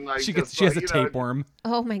 She has a tapeworm.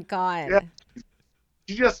 Oh my God. Yeah.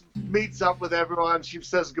 She just meets up with everyone. She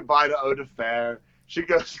says goodbye to Oda Fair. She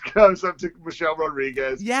goes up to Michelle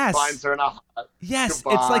Rodriguez. Yes. Finds her in a hut. Yes.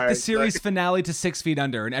 Goodbye. It's like the series finale to 6 Feet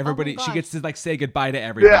Under, and everybody she gets to say goodbye to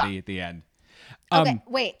everybody at the end. Okay,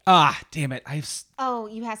 wait. Damn it.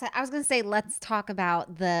 You have to. I was gonna say let's talk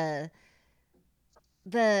about the.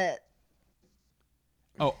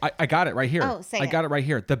 Oh, I got it right here. Oh, say I got it right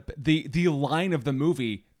here. The line of the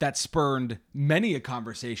movie that spurned many a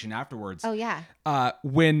conversation afterwards. Oh yeah.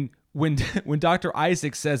 When Dr.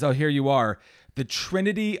 Isaac says, "Oh, here you are, the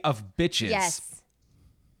Trinity of bitches." Yes.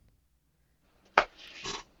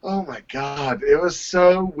 Oh my God, it was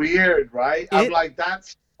so weird, right? I'm like,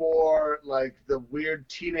 that's for the weird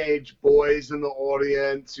teenage boys in the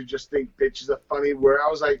audience who just think bitch is a funny word. I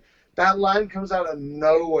was like, that line comes out of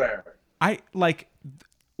nowhere.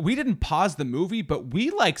 We didn't pause the movie, but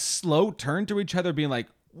we slow turned to each other being like,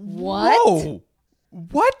 what? Whoa,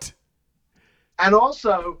 what? And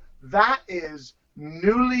also, that is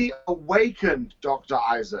newly awakened Dr.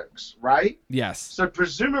 Isaacs, right? Yes. So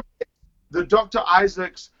presumably the Dr.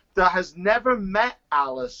 Isaacs that has never met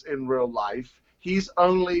Alice in real life, he's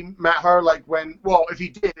only met her like when, well, if he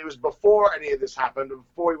did, it was before any of this happened,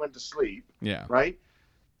 before he went to sleep. Yeah. Right?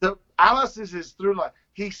 So Alice is his through line.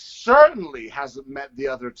 He certainly hasn't met the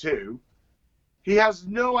other two. He has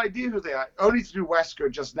no idea who they are, only through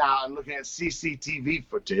Wesker just now and looking at CCTV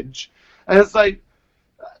footage. And it's like,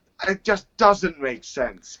 it just doesn't make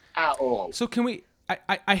sense at all. So can we?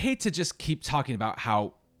 I hate to just keep talking about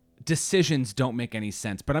how decisions don't make any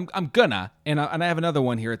sense, but I'm gonna, and I have another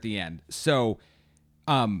one here at the end. So,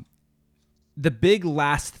 the big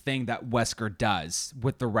last thing that Wesker does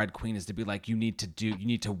with the Red Queen is to be like, you need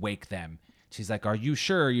to wake them. She's like, are you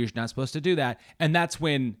sure you're not supposed to do that? And that's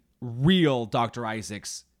when real Dr.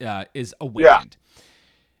 Isaacs is awakened.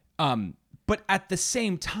 Yeah. But at the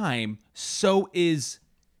same time, so is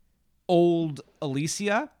old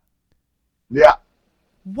Alicia. Yeah.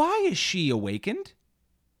 Why is she awakened?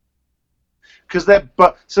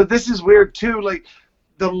 So this is weird too. Like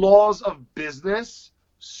the laws of business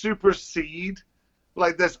supersede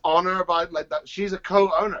like this honor about like that. She's a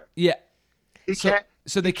co-owner. Yeah. They can't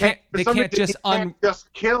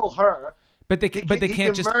just kill her. But they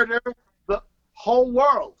can't just murder the whole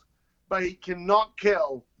world. But he cannot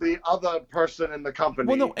kill the other person in the company.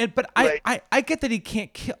 Well, no, but I get that he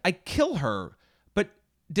can't kill her, but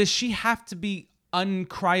does she have to be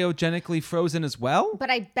uncryogenically frozen as well?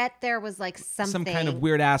 But I bet there was like some kind of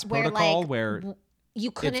weird ass protocol like, where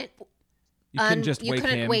you couldn't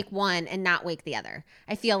wake one and not wake the other.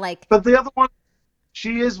 I feel like. But the other one,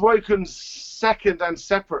 she is woken second and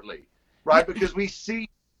separately, right? Yeah. Because we see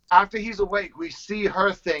after he's awake, we see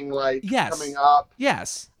her thing like coming up.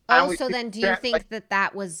 Yes. Oh, so then do you think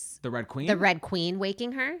that was the Red Queen? The Red Queen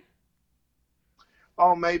waking her?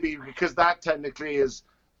 Oh, maybe, because that technically is,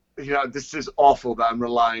 this is awful that I'm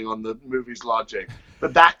relying on the movie's logic.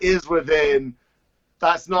 But that is within,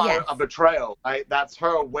 that's not a betrayal, right? That's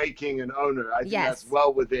her waking an owner. I think that's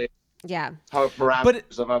well within her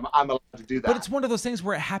parameters I'm allowed to do that. But it's one of those things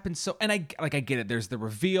where it happens so, and I get it. There's the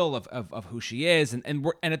reveal of who she is, and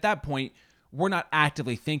at that point, we're not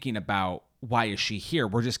actively thinking about why is she here?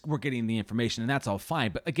 We're getting the information, and that's all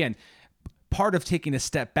fine. But again, part of taking a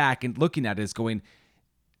step back and looking at it is going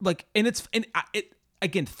like, and it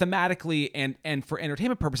again thematically and for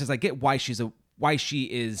entertainment purposes, I get why she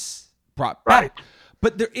is brought back,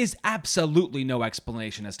 but there is absolutely no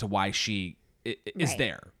explanation as to why she is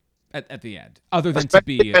there at the end, other than to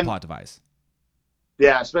be a plot device.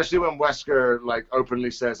 Yeah, especially when Wesker like openly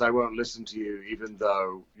says, "I won't listen to you, even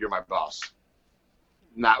though you're my boss."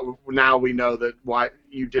 Now we know that why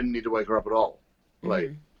you didn't need to wake her up at all.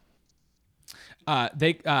 Like,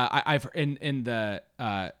 I've in the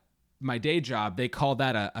my day job, they call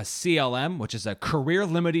that a CLM, which is a career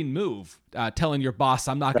limiting move, telling your boss,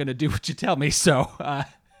 I'm not going to do what you tell me. So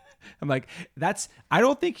I'm like, I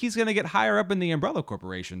don't think he's going to get higher up in the umbrella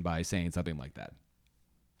corporation by saying something like that.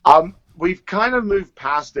 We've kind of moved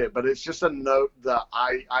past it, but it's just a note that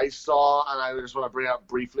I saw, and I just want to bring up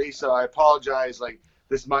briefly. So I apologize. Like,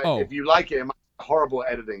 this might, if you like it, it might be a horrible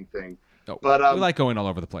editing thing. Oh, but we like going all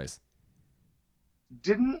over the place.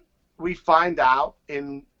 Didn't we find out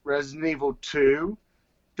in Resident Evil 2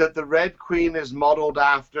 that the Red Queen is modeled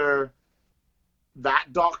after that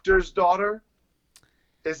doctor's daughter?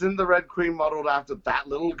 Isn't the Red Queen modeled after that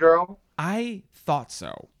little girl? I thought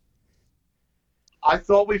so. I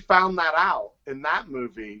thought we found that out in that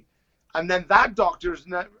movie. And then that doctor's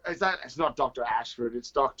it's not Dr. Ashford,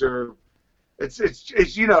 it's Dr.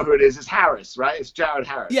 It's you know who it is. It's Harris, right? It's Jared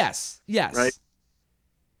Harris. Yes. Right?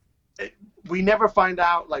 We never find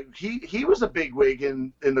out, like, he was a bigwig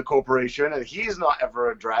in the corporation, and he's not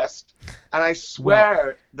ever addressed. And I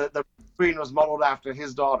swear that the Queen was modeled after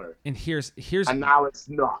his daughter. And here's and now it's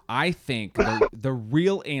not. I think the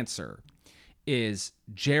real answer is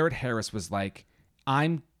Jared Harris was like,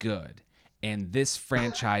 I'm good, and this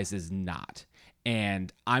franchise is not.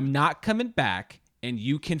 And I'm not coming back, and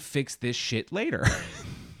you can fix this shit later.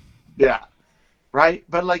 Yeah. Right?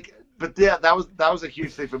 But yeah, that was a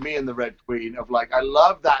huge thing for me in the Red Queen of like, I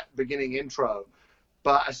love that beginning intro,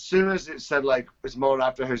 but as soon as it said like it's modeled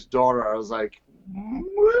after his daughter, I was like,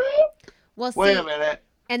 wait a minute.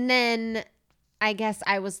 And then I guess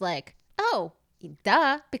I was like, oh,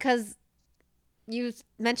 duh, because you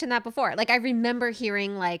mentioned that before. Like, I remember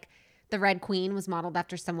hearing like the Red Queen was modeled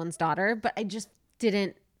after someone's daughter, but I just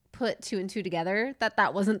didn't put two and two together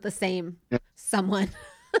that wasn't the same someone.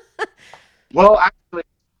 Well, actually,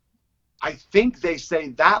 I think they say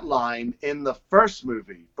that line in the first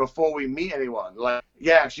movie before we meet anyone. Like,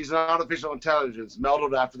 yeah, she's an artificial intelligence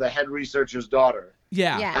modeled after the head researcher's daughter.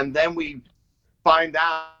 Yeah. And then we find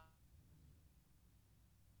out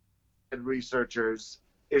head researchers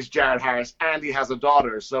is Jared Harris, and he has a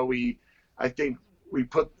daughter. So I think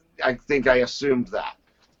I assumed that.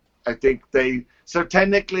 So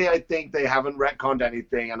technically, I think they haven't retconned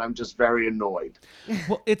anything, and I'm just very annoyed.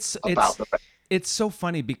 Well, it's so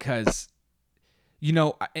funny because, you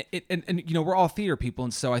know, and you know, we're all theater people,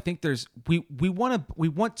 and so I think we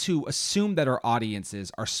want to assume that our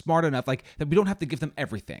audiences are smart enough, like that we don't have to give them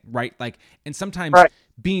everything, right? Like, and sometimes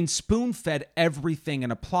being spoon-fed everything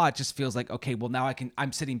in a plot just feels like, okay, well now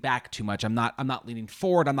I'm sitting back too much. I'm not leaning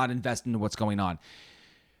forward. I'm not investing in what's going on.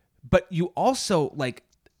 But you also like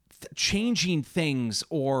changing things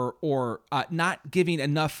or not giving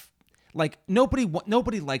enough. Like nobody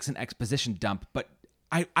likes an exposition dump, but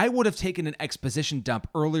I would have taken an exposition dump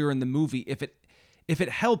earlier in the movie if it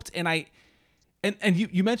helped. And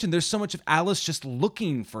you mentioned there's so much of Alice just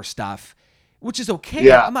looking for stuff, which is okay.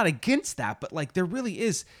 Yeah. I'm not against that, but like there really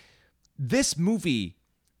is. This movie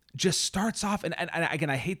just starts off, and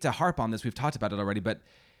again, I hate to harp on this. We've talked about it already, but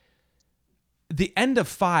the end of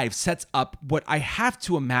 5 sets up what I have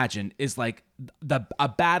to imagine is like a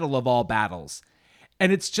battle of all battles.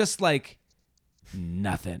 And it's just like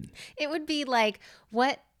nothing. It would be like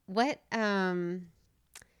it would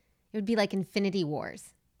be like Infinity Wars,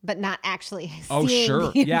 but not actually. Oh,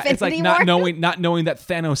 sure. Yeah, it's like War. not knowing that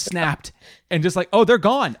Thanos snapped and just like, oh, they're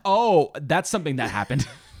gone. Oh, that's something that happened.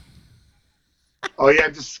 Oh yeah,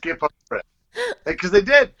 just skip over it. Because they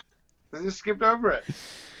did. They just skipped over it.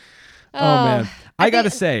 Oh man. I gotta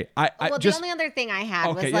say, the only other thing I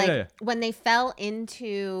had was like when they fell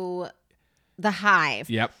into the hive.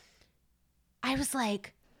 Yep. I was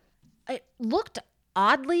like, it looked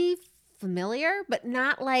oddly familiar, but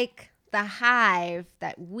not like the hive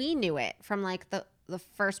that we knew it from like the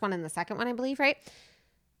first one and the second one, I believe, right?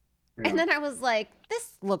 Yeah. And then I was like,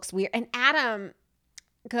 this looks weird. And Adam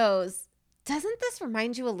goes, doesn't this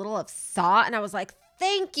remind you a little of Saw? And I was like,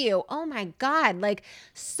 thank you. Oh my God. Like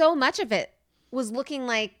so much of it was looking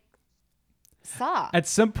like Saw. At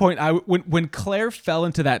some point, when Claire fell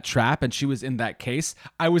into that trap and she was in that case,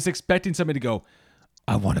 I was expecting somebody to go,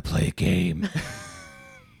 I want to play a game.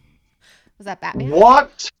 Was that Batman?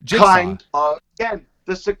 What Jigsaw. Kind of, again,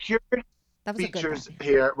 the security features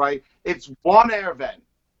here, right? It's one air vent.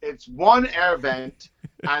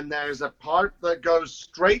 And there's a part that goes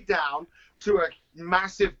straight down to a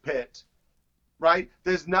massive pit, right?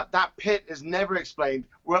 That pit is never explained.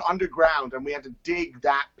 We're underground and we had to dig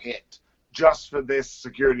that pit just for this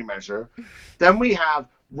security measure. Then we have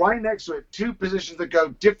right next to it 2 positions that go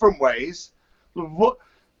different ways.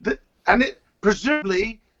 And it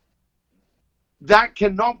presumably that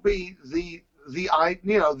cannot be the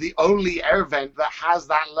only air vent that has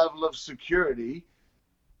that level of security,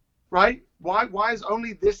 right? Why does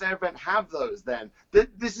only this air vent have those then?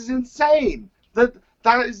 This is insane. That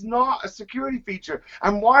is not a security feature.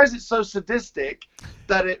 And why is it so sadistic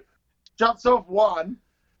that it shuts off one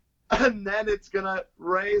and then it's gonna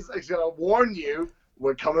warn you,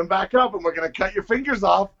 we're coming back up and we're gonna cut your fingers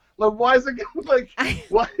off? Like, why is it like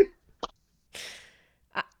why?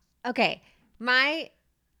 Okay, my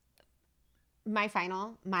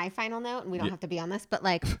final note, and we don't have to be on this, but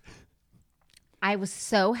like, I was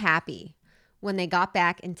so happy when they got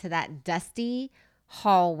back into that dusty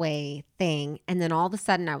hallway thing, and then all of a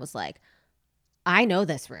sudden I was like, I know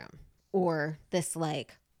this room or this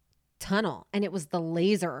like tunnel, and it was the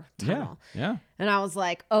laser tunnel. Yeah. And I was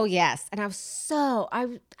like, oh yes. And I was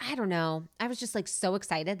I don't know. I was just like so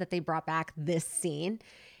excited that they brought back this scene.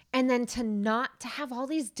 And then to have all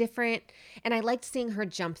these different, and I liked seeing her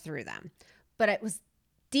jump through them, but it was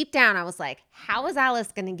deep down, I was like, how is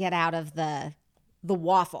Alice going to get out of the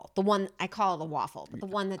waffle? The one, I call it a waffle, but the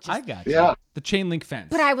one that just. I got you. Yeah. The chain link fence.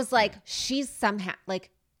 But I was like, she's somehow, like,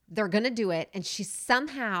 they're going to do it, and she's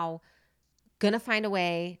somehow going to find a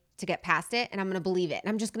way to get past it, and I'm going to believe it. And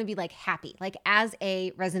I'm just going to be like happy. Like as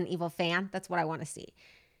a Resident Evil fan, that's what I want to see.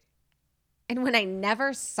 And when I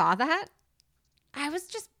never saw that, I was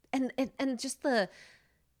just, and just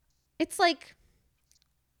it's like,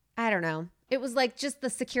 I don't know. It was like just the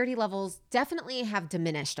security levels definitely have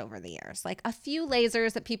diminished over the years. Like a few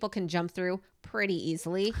lasers that people can jump through pretty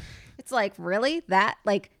easily. It's like, really? That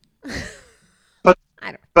like,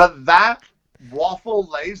 But that waffle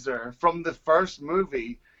laser from the first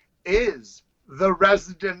movie is the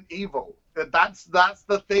Resident Evil. That's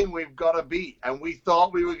the thing we've got to beat, and we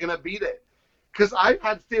thought we were going to beat it. Because I've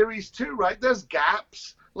had theories too, right? There's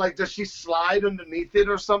gaps. Like, does she slide underneath it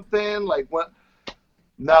or something? Like, what?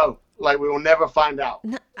 No, like we will never find out.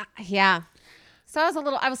 No, yeah. So I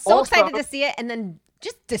was so Also, excited to see it and then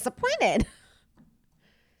just disappointed.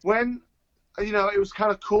 when, it was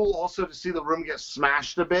kind of cool also to see the room get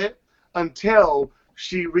smashed a bit until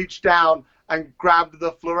she reached down and grabbed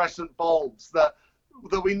the fluorescent bulbs that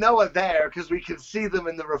we know are there because we can see them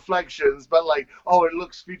in the reflections, but like, oh, it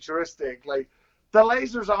looks futuristic. Like, the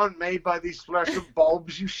lasers aren't made by these fluorescent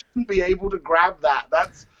bulbs. You shouldn't be able to grab that.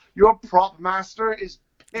 That's your prop master is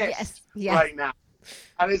pissed right now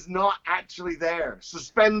and is not actually there.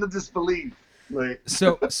 Suspend the disbelief. Like.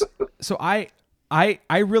 So I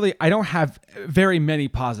really don't have very many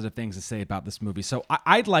positive things to say about this movie. So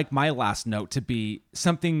I'd like my last note to be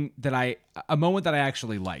something that a moment that I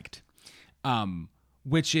actually liked,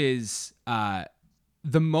 which is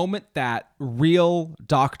the moment that real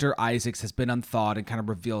Dr. Isaacs has been unthawed and kind of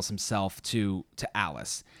reveals himself to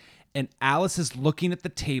Alice. And Alice is looking at the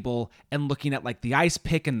table and looking at like the ice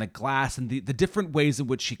pick and the glass and the different ways in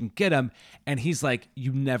which she can get him. And he's like,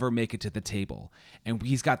 you never make it to the table. And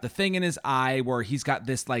he's got the thing in his eye where he's got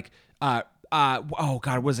this like, oh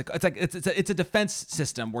God, what is it? It's like, it's a defense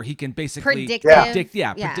system where he can basically predict.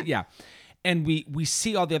 And we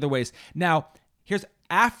see all the other ways. Now here's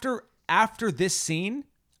after this scene,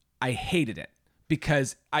 I hated it.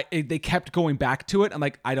 Because they kept going back to it. I'm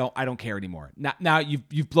like, I don't care anymore. Now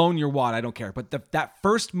you've blown your wad. I don't care. But that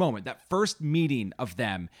first moment, that first meeting of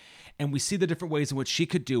them, and we see the different ways in which she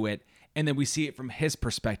could do it, and then we see it from his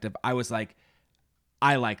perspective. I was like,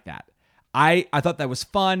 I like that. I thought that was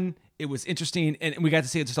fun. It was interesting, and we got to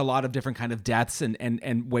see just a lot of different kind of deaths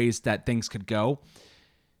and ways that things could go.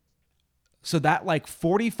 So that like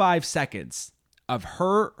 45 seconds of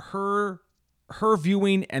her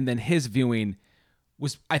viewing and then his viewing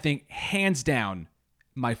was, I think, hands down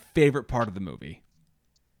my favorite part of the movie.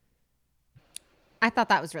 I thought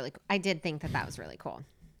that was really cool. I did think that was really cool.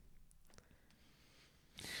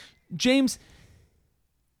 James,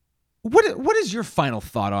 what is your final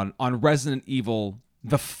thought on Resident Evil,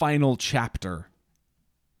 the final chapter?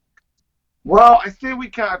 Well, I think we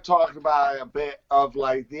kind of talked about it a bit of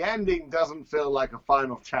like the ending doesn't feel like a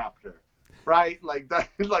final chapter, right? Like that,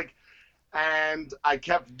 like, and I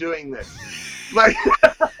kept doing this. Like,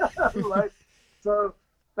 so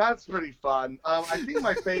that's pretty fun. I think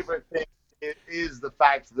my favorite thing is the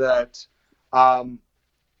fact that,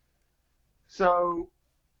 something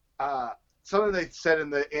they said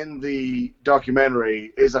in the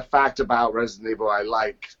documentary is a fact about Resident Evil I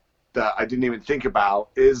like that I didn't even think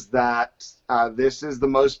about is that this is the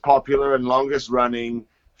most popular and longest running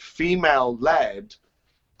female-led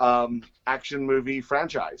action movie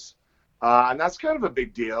franchise. And that's kind of a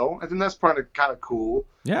big deal. I think that's kind of cool.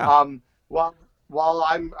 Yeah. While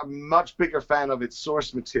I'm a much bigger fan of its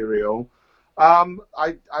source material, I'm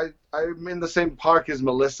in the same park as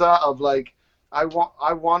Melissa of like I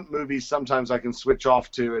want movies sometimes I can switch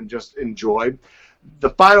off to and just enjoy.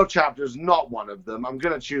 The final chapter is not one of them. I'm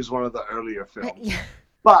gonna choose one of the earlier films.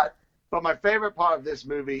 But my favorite part of this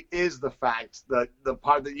movie is the fact that the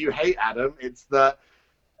part that you hate, Adam, it's the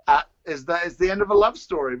is the end of a love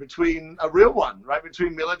story between a real one, right?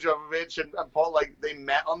 Between Mila Jovovich and Paul. Like they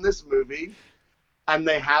met on this movie, and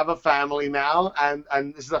they have a family now, and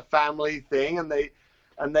this is a family thing, and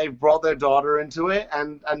they brought their daughter into it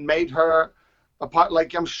and made her a part.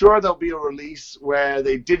 Like I'm sure there'll be a release where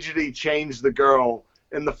they digitally change the girl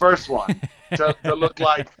in the first one to look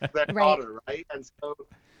like their daughter, right? And so,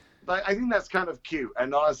 but I think that's kind of cute,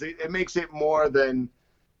 and honestly, it makes it more than.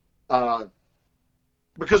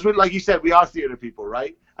 Because we, like you said, we are theater people,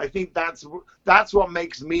 right? I think that's what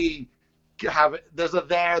makes me have it. There's a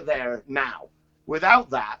there now. Without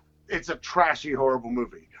that, it's a trashy, horrible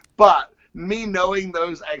movie. But me knowing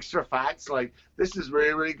those extra facts, like this is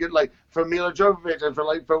really, really good. Like for Mila Jovovich and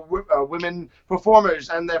for women performers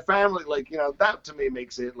and their family, like that to me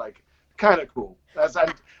makes it like kind of cool.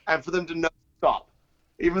 And for them to know stop,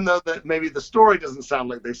 even though that maybe the story doesn't sound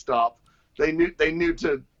like they stop, they knew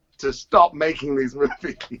to stop making these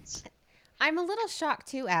movies. I'm a little shocked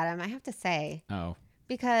too, Adam, I have to say. Oh.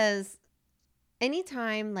 Because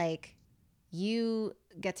anytime like you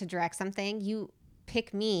get to direct something, you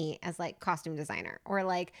pick me as like costume designer or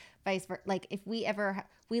like vice versa. Like if we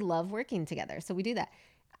love working together. So we do that.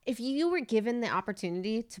 If you were given the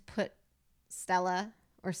opportunity to put Stella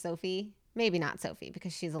or Sophie, maybe not Sophie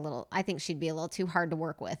because I think she'd be a little too hard to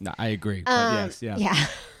work with. No, I agree. But yes, yeah. Yeah.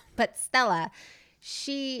 But Stella,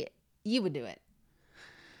 you would do it.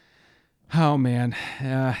 Oh man.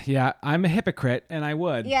 Yeah. I'm a hypocrite and I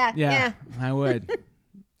would. Yeah. I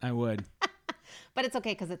would. But it's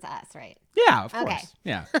okay because it's us, right? Yeah, of course. Okay.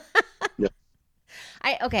 Yeah.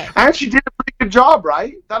 Okay. And she did a pretty good job,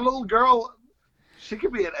 right? That little girl, she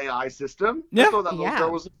could be an AI system. Yeah. I thought that little Yeah.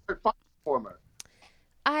 girl was a fun performer.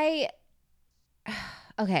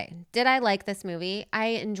 Okay. Did I like this movie? I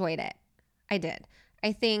enjoyed it. I did.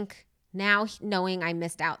 I think now knowing I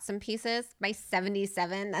missed out some pieces, my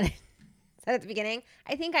 77 that I said at the beginning,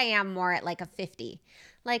 I think I am more at like a 50.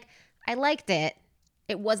 Like, I liked it.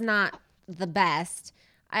 It was not the best.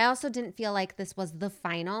 I also didn't feel like this was the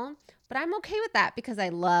final, but I'm okay with that because I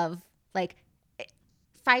love, like,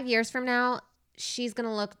 5 years from now, she's going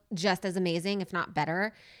to look just as amazing, if not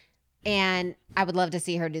better. And I would love to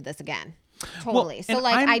see her do this again. Totally. Well, so and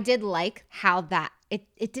like I did like how that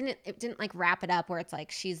it didn't like wrap it up where it's like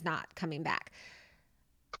she's not coming back.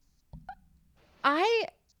 I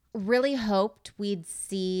really hoped we'd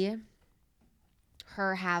see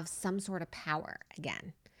her have some sort of power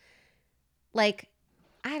again. Like,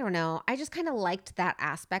 I don't know. I just kind of liked that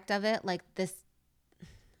aspect of it. Like this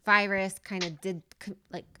virus kind of did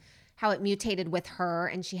like how it mutated with her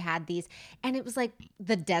and she had these, and it was like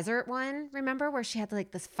the desert one, remember, where she had like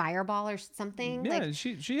this fireball or something? Yeah, like,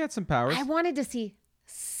 she had some powers. I wanted to see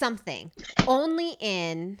something only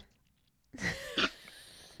in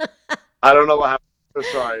I don't know what happened. I'm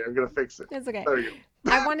sorry, I'm going to fix it. it's okay. There you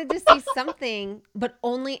go. I wanted to see something, but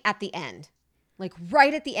only at the end. Like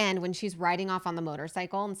right at the end when she's riding off on the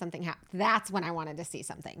motorcycle and something happens. That's when I wanted to see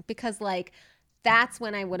something because like that's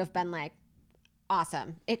when I would have been like,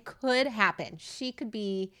 awesome. It could happen. She could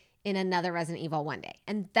be in another Resident Evil one day.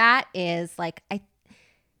 And that is like I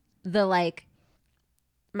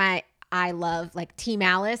love like Team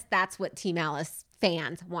Alice. That's what Team Alice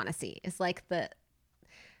fans want to see. Is like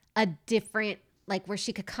a different, like where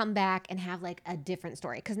she could come back and have like a different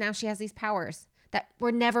story. Because now she has these powers that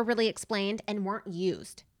were never really explained and weren't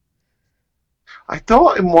used. I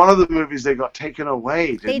thought in one of the movies they got taken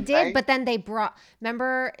away. They Didn't did, but then they brought,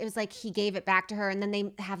 remember, it was like he gave it back to her, and then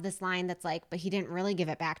they have this line that's like, but he didn't really give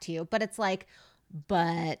it back to you. But it's like,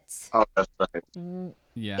 but Oh, that's right.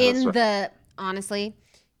 Yeah. honestly,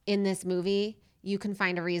 in this movie, you can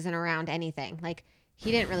find a reason around anything. Like,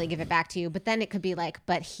 he didn't really give it back to you, but then it could be like,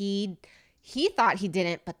 but he thought he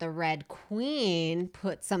didn't, but the Red Queen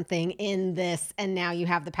put something in this, and now you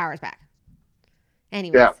have the powers back.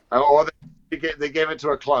 Anyways. Yeah, or they gave it to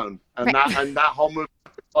a clone, and Right. that whole movie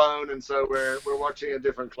was a clone, and so we're watching a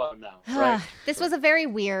different clone now. Right? This was a very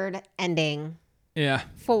weird ending Yeah.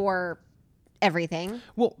 for everything.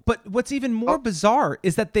 Well, but what's even more bizarre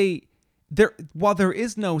is that while there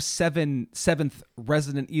is no seventh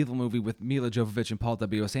Resident Evil movie with Mila Jovovich and Paul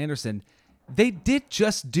W.S. Anderson, they did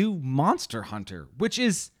just do Monster Hunter, which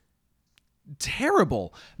is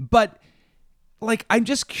terrible. But like, I'm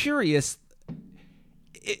just curious.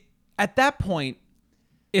 At that point,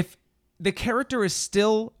 if the character is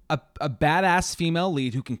still a badass female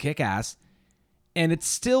lead who can kick ass, and it's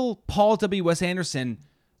still Paul W.S. Anderson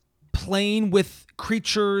playing with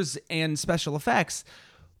creatures and special effects,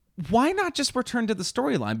 why not just return to the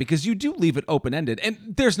storyline? Because you do leave it open-ended, and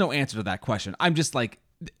there's no answer to that question. I'm just like,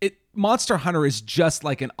 Monster Hunter is just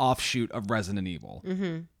like an offshoot of Resident Evil.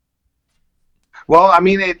 Mm-hmm. Well, I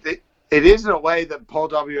mean, it is in a way that Paul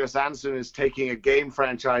W.S. Anderson is taking a game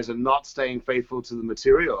franchise and not staying faithful to the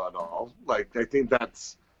material at all. Like, I think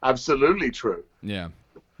that's absolutely true. Yeah.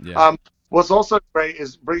 Yeah. What's also great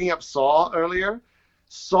is bringing up Saw earlier.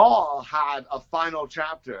 Saw had a final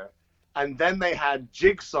chapter, and then they had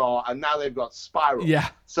Jigsaw, and now they've got Spiral. Yeah.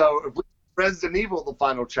 So if we Resident Evil, the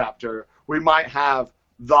final chapter, we might have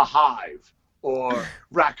The Hive or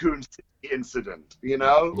Raccoon City Incident, you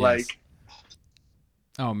know? Yes. Like,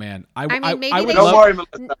 oh, man. I mean, maybe I would they don't love- worry,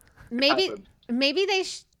 Melissa. Maybe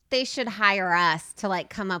they should hire us to like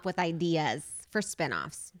come up with ideas for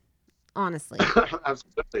spinoffs. Honestly.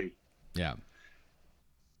 Absolutely. Yeah.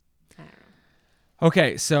 I don't know.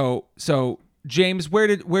 Okay, so James, where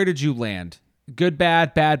did you land? Good,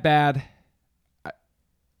 bad, bad,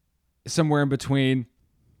 somewhere in between.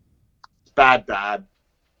 Bad.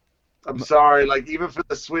 I'm sorry. Like, even for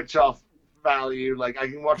the switch off value, like, I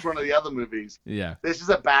can watch one of the other movies. Yeah. This is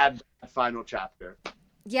a bad final chapter.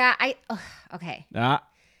 Yeah, okay.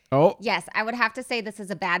 Oh. Yes, I would have to say this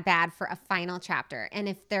is a bad for a final chapter. And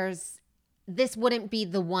if this wouldn't be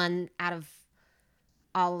the one out of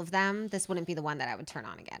all of them, this wouldn't be the one that I would turn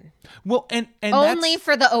on again. Well, and Only that's,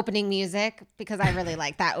 for the opening music, because I really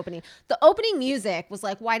like that opening. The opening music was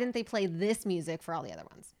like, why didn't they play this music for all the other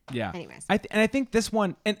ones? yeah. Anyways. I think this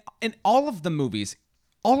one and all of the movies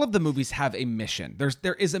have a mission.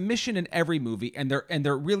 There is a mission in every movie, and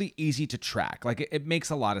they're really easy to track. Like, it makes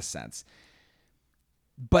a lot of sense.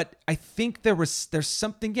 But I think there's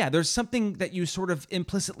something that you sort of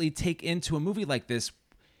implicitly take into a movie like this.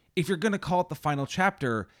 If you're going to call it the final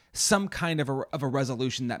chapter, some kind of a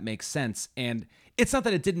resolution that makes sense. And it's not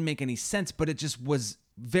that it didn't make any sense, but it just was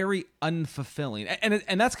very unfulfilling.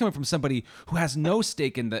 And that's coming from somebody who has no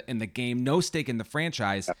stake in the game, no stake in the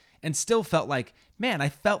franchise, and still felt like, man, I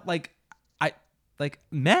felt like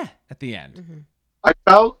meh at the end. Mm-hmm. I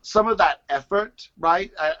felt some of that effort,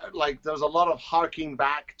 right? Like there was a lot of harking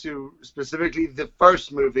back to specifically the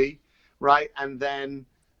first movie, right? And then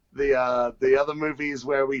the other movies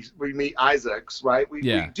where we meet Isaacs, right? We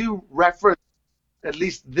do reference at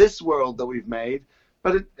least this world that we've made,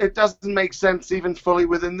 but it doesn't make sense even fully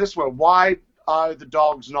within this world. Why are the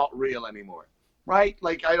dogs not real anymore, right?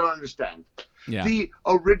 Like, I don't understand. Yeah. The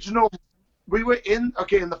original, we were in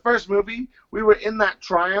the first movie, we were in that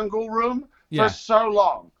triangle room for so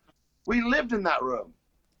long. We lived in that room.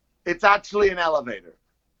 It's actually an elevator.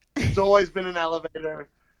 It's always been an elevator.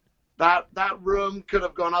 That room could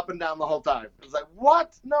have gone up and down the whole time. It was like,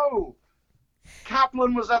 what? No.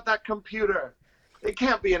 Kaplan was at that computer. It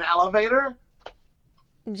can't be an elevator.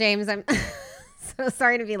 James, I'm so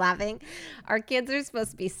sorry to be laughing. Our kids are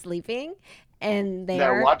supposed to be sleeping, and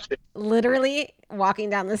they're literally walking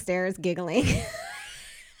down the stairs giggling.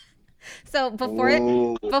 So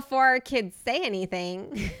before our kids say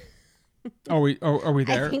anything, are we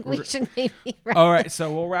there? I think we should maybe wrap All right,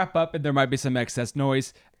 so we'll wrap up, and there might be some excess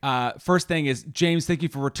noise. First thing is, James, thank you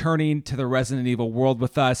for returning to the Resident Evil world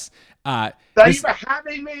with us. Thank you for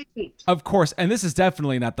having me. Of course, and this is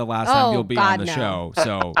definitely not the last time you'll be on the show.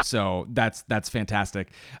 So that's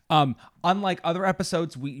fantastic. Unlike other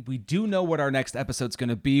episodes, we do know what our next episode's going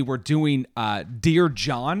to be. We're doing Dear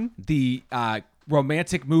John, the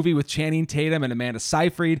romantic movie with Channing Tatum and Amanda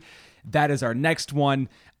Seyfried. That is our next one.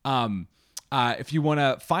 If you want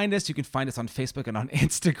to find us, you can find us on Facebook and on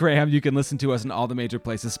Instagram. You can listen to us in all the major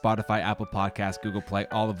places: Spotify, Apple Podcasts, Google Play,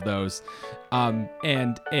 all of those.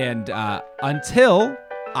 And until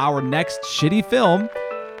our next shitty film,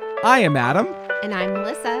 I am Adam. And I'm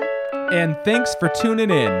Melissa. And thanks for tuning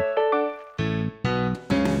in.